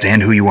to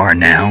understand who you are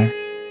now?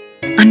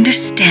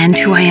 Understand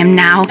who I am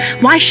now?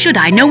 Why should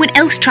I? No one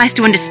else tries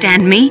to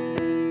understand me.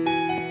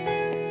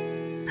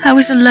 I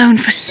was alone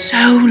for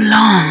so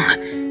long,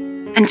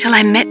 until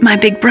I met my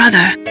big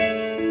brother.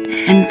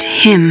 And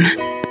him.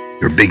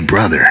 Your big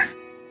brother?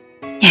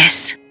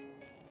 Yes.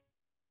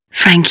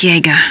 Frank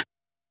Yeager.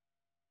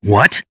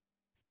 What?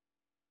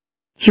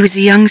 He was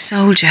a young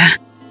soldier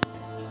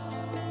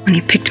when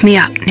he picked me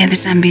up near the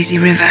Zambezi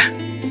River.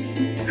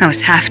 I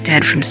was half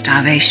dead from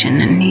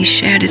starvation, and he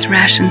shared his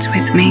rations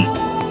with me.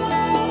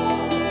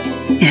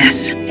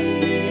 Yes,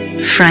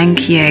 Frank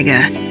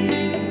Yeager.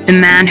 The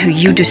man who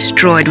you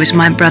destroyed was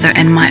my brother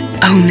and my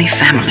only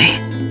family.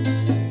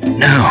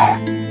 No.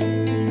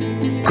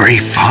 Gray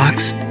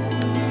Fox?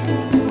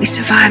 We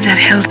survived that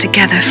hell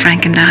together,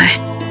 Frank and I.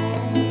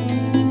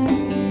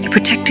 He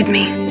protected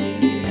me.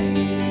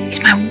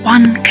 He's my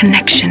one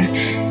connection.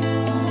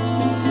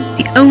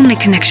 The only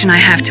connection I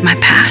have to my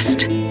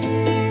past.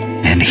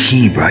 And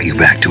he brought you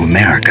back to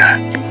America?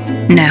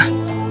 No.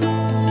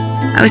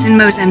 I was in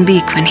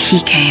Mozambique when he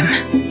came.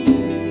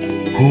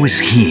 Who is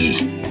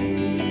he?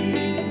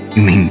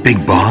 You mean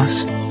Big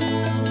Boss?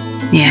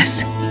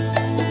 Yes.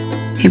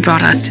 He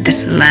brought us to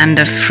this land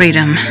of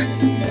freedom,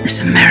 this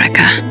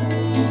America.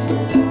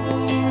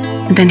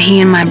 And then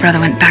he and my brother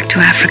went back to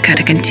Africa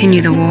to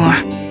continue the war.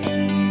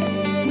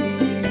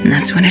 And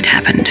that's when it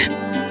happened.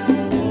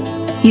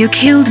 You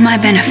killed my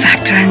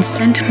benefactor and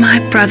sent my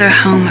brother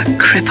home a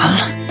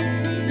cripple.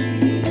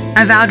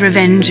 I vowed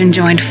revenge and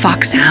joined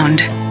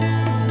Foxhound.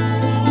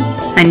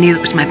 I knew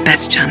it was my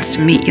best chance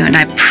to meet you, and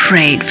I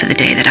prayed for the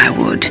day that I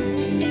would.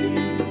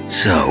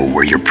 So,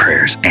 were your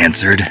prayers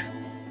answered?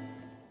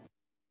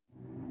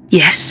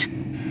 Yes.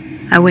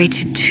 I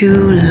waited 2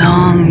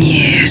 long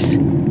years.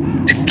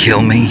 To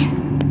kill me?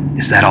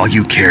 Is that all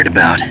you cared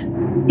about?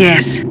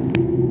 Yes.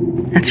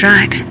 That's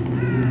right.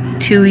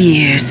 2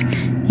 years.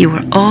 You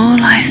were all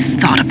I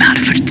thought about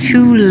for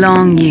 2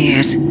 long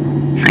years.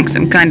 Like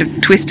some kind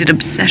of twisted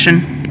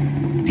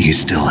obsession. Do you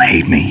still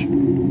hate me?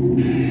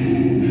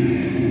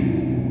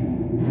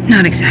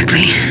 Not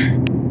exactly.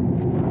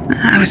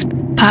 I was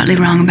partly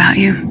wrong about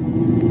you.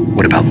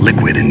 What about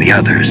Liquid and the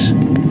others?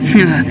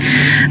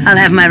 I'll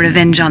have my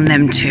revenge on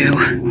them too.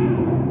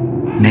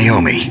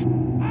 Naomi,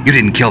 you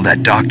didn't kill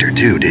that doctor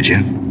too, did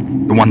you?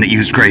 The one that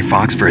used Grey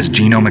Fox for his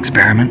genome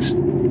experiments?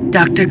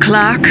 Dr.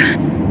 Clark?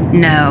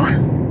 No.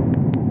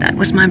 That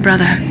was my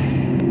brother.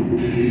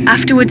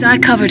 Afterwards, I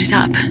covered it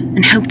up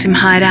and helped him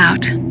hide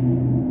out.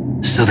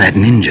 So that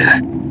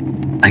ninja,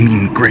 I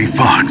mean Grey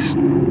Fox,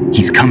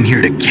 he's come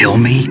here to kill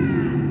me?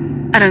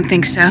 I don't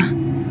think so.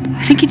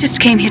 I think he just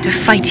came here to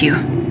fight you.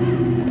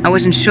 I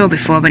wasn't sure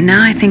before, but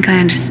now I think I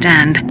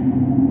understand.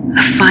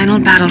 A final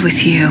battle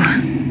with you.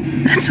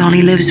 That's all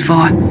he lives for.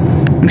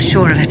 I'm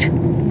sure of it.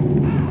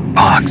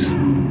 Fox,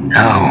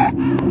 no.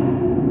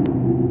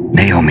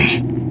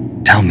 Naomi,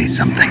 tell me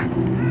something.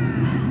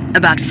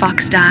 About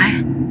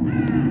FoxDie?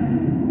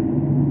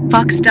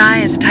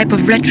 FoxDie is a type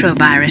of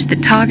retrovirus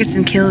that targets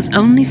and kills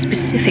only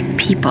specific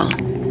people.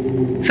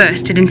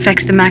 First, it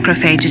infects the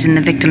macrophages in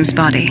the victim's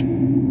body.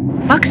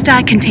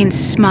 FoxDie contains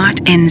smart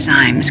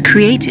enzymes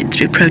created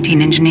through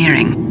protein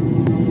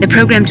engineering. They're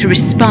programmed to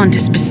respond to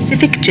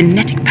specific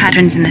genetic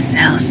patterns in the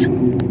cells.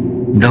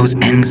 Those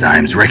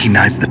enzymes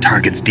recognize the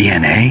target's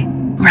DNA?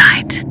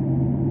 Right.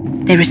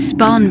 They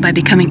respond by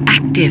becoming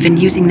active and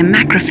using the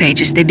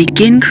macrophages. They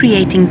begin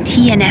creating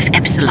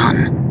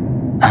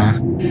TNF-epsilon. Huh?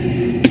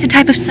 It's a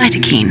type of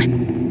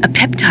cytokine, a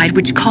peptide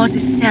which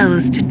causes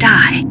cells to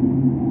die.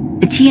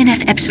 The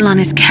TNF-epsilon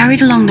is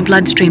carried along the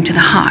bloodstream to the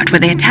heart, where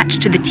they attach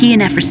to the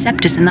TNF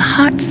receptors in the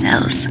heart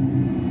cells.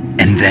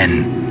 And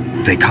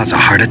then they cause a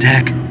heart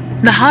attack?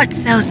 The heart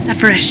cells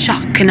suffer a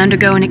shock and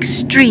undergo an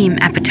extreme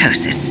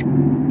apoptosis.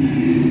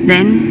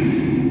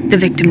 Then, the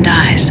victim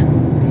dies.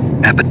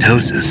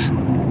 Apoptosis?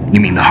 You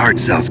mean the heart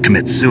cells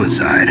commit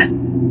suicide?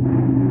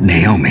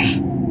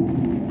 Naomi.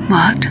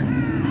 What?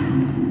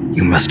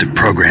 You must have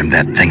programmed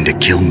that thing to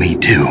kill me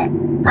too,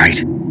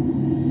 right?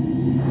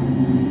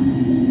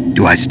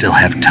 Do I still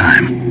have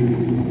time?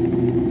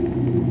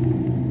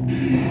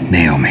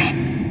 Naomi,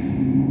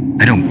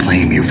 I don't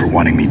blame you for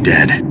wanting me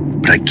dead,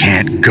 but I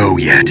can't go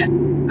yet.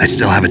 I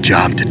still have a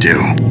job to do.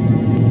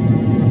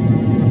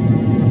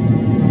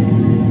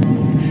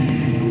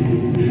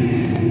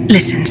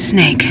 Listen,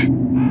 Snake.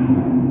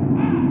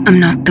 I'm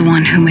not the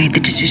one who made the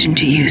decision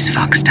to use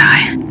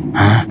FoxDie.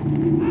 Huh?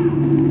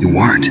 You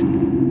weren't?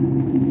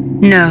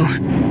 No.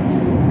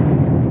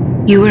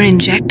 You were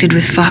injected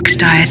with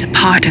FoxDie as a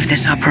part of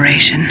this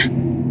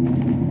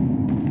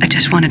operation. I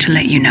just wanted to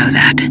let you know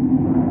that.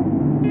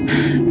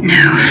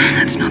 No,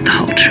 that's not the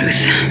whole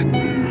truth.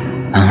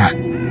 Huh?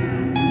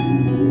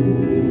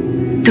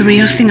 The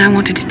real thing I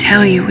wanted to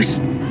tell you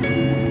was...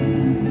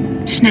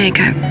 Snake,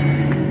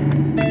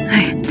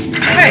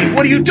 Hey,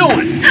 what are you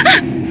doing?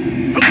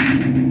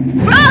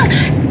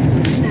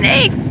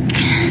 Snake!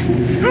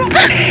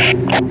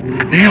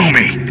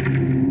 Naomi!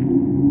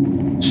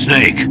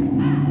 Snake,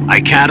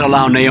 I can't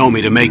allow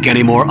Naomi to make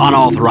any more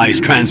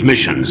unauthorized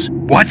transmissions.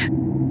 What?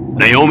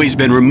 Naomi's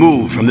been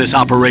removed from this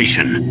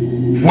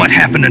operation. What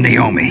happened to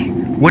Naomi?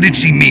 What did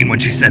she mean when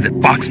she said that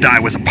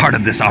FoxDie was a part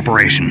of this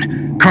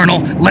operation? Colonel,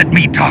 let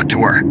me talk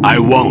to her. I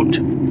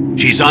won't.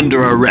 She's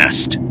under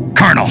arrest.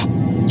 Colonel,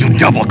 you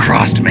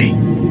double-crossed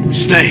me.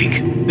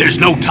 Snake, there's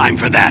no time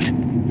for that.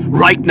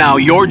 Right now,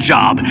 your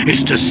job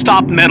is to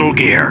stop Metal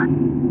Gear.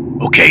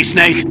 Okay,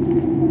 Snake?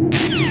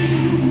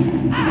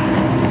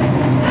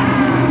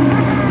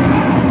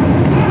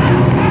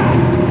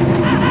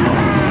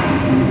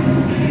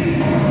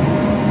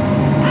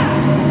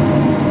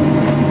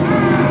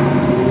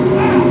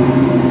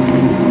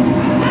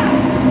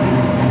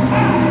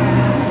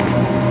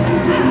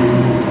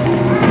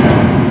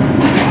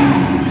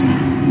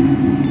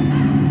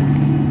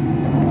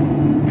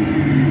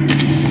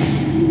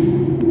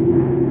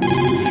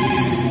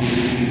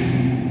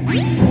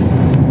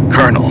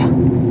 Colonel,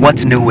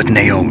 what's new with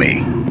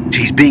Naomi?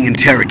 She's being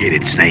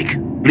interrogated, Snake.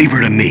 Leave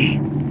her to me.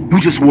 You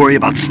just worry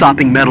about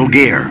stopping Metal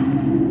Gear.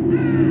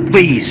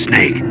 Please,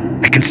 Snake.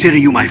 I consider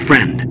you my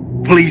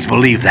friend. Please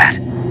believe that.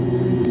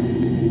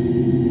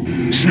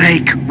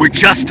 Snake, we're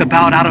just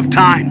about out of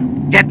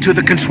time. Get to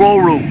the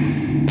control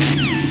room.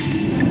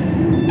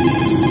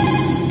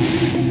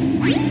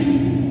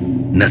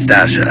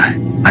 Nastasia,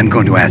 I'm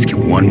going to ask you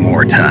one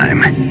more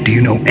time. Do you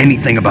know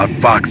anything about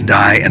Fox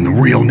Die and the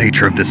real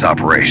nature of this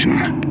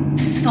operation?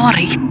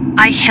 Sorry,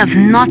 I have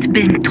not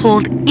been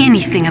told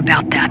anything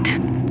about that.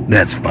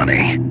 That's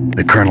funny.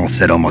 The Colonel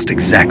said almost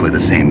exactly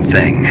the same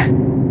thing.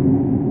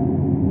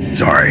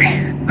 Sorry,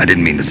 I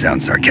didn't mean to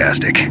sound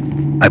sarcastic.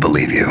 I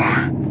believe you.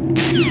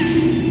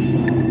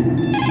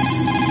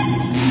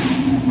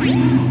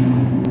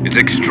 It's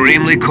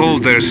extremely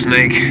cold there,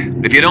 Snake.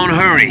 If you don't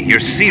hurry, your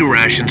sea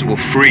rations will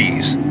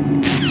freeze.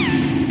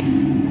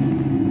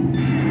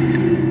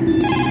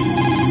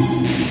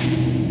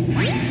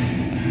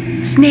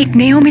 Snake,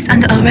 Naomi's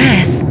under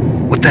arrest.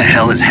 What the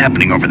hell is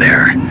happening over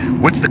there?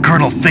 What's the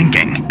Colonel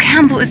thinking?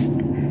 Campbell is...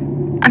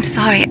 I'm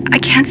sorry, I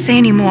can't say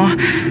anymore.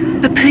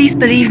 But please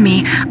believe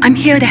me, I'm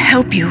here to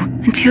help you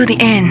until the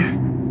end.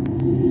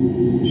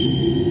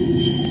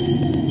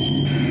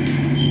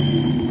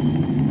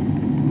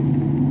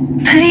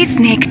 Please,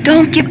 Snake,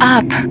 don't give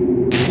up.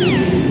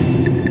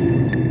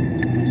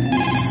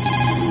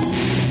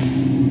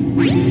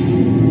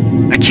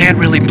 I can't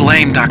really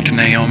blame Dr.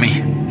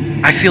 Naomi.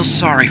 I feel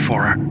sorry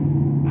for her.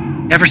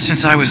 Ever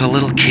since I was a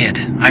little kid,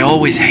 I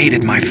always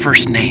hated my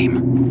first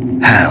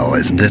name. Hal,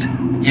 isn't it?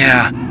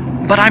 Yeah,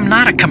 but I'm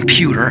not a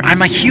computer,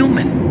 I'm a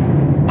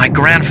human. My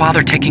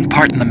grandfather taking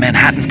part in the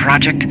Manhattan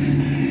Project,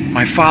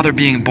 my father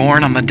being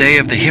born on the day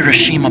of the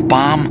Hiroshima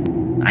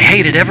bomb. I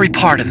hated every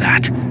part of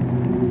that.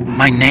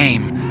 My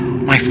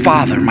name, my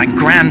father, my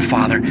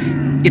grandfather.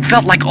 It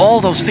felt like all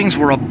those things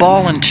were a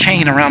ball and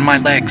chain around my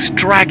legs,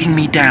 dragging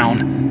me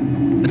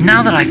down. But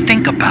now that I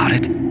think about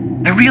it,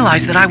 I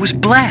realize that I was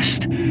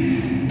blessed.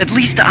 At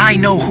least I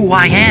know who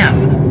I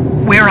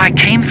am, where I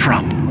came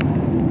from.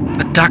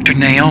 But Dr.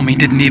 Naomi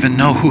didn't even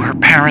know who her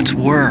parents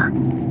were,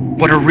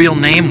 what her real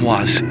name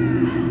was.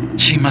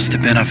 She must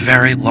have been a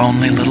very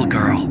lonely little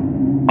girl.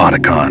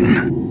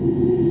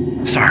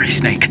 Otacon. Sorry,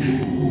 Snake.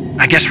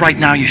 I guess right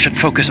now you should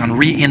focus on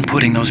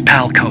re-inputting those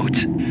PAL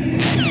codes.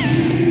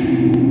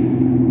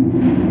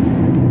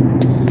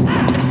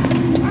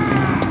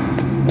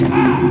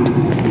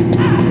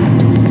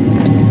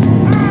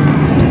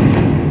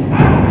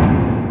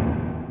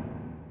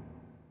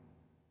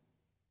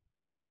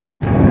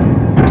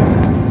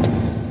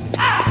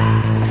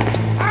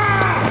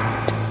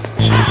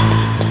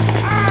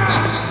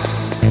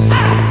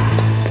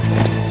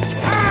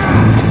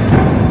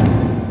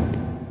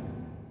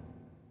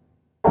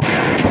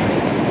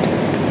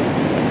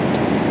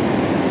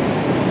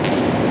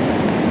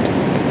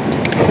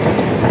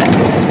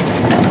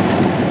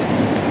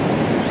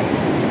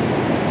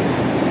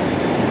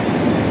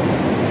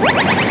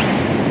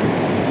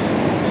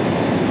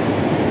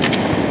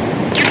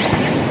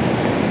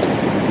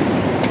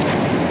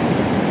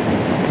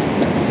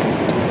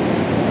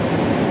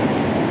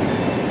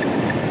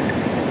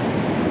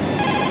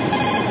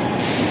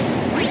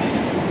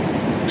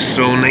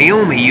 So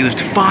Naomi used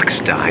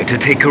Fox Die to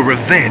take her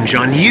revenge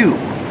on you.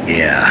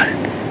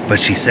 Yeah, but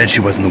she said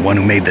she wasn't the one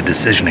who made the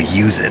decision to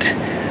use it.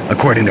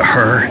 According to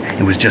her,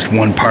 it was just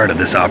one part of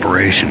this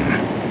operation.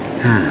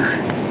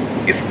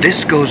 If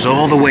this goes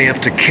all the way up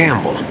to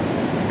Campbell,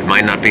 it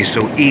might not be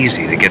so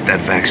easy to get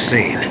that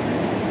vaccine.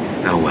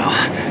 Oh well,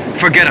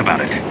 forget about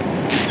it.